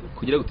byagenda gute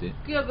kugira gute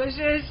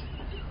kwiyogoshesha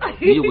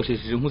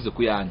niyogoshesheje nkuze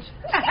kuyanje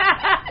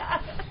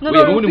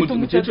Oya nubundi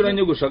mukecuru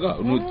anyogoshaga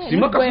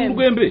sima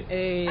kasumurwembe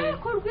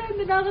ko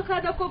rwembe naga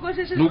kada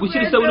kogoshesheje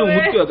nugushyira isabune mu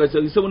mutwe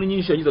agashyira isabune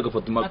nyinshi yangiza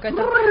agafata umaka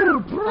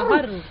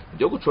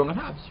byo guconga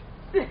ntabyo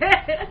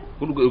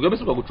urwembe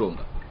suka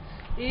guconga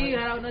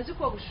harabona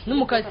ziko gushusha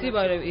n'umukasi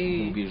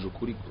ubwije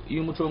ukuri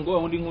iyo mucongo wa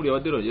wundi nkuru ya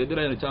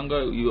waderanye cyangwa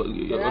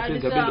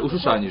afenze abende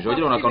ushushanyije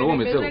wagira ngo akantu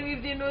wometseho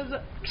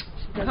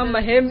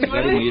nk'amahembe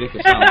ari muyireke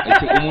cyangwa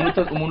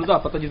umuntu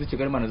uzafata agize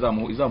Kigali Imana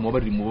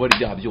izamubabarira imubabare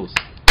ibyaha byose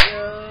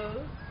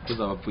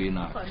tuzabapfuye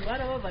nawe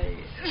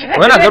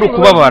ntabwo ari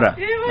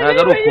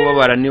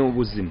ukubabara ni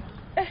ubuzima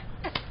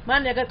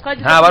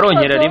nta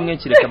baronkera rimwe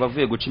kireka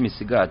bavuye guca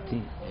imisigati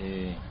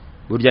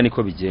burya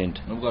niko bigenda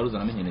nubwo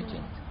waruzana n'inkeneke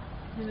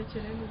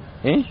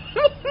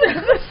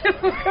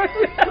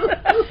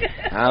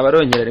nta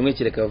baronkera rimwe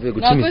kireka bavuye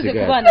guca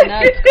imisigati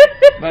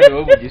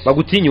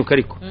bagutinyuka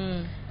ariko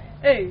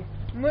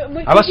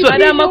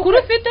abasore amakuru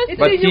ufite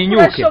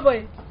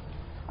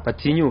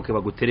batinyuke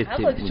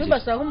baguterete icyumba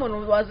ashaka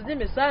umuntu wazanye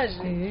message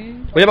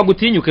oya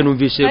bagutinyuke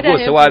numvishe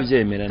rwose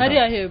wabyemera hari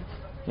ahebo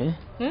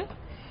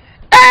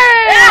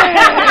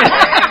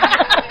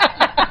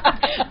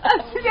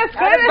asiye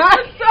twere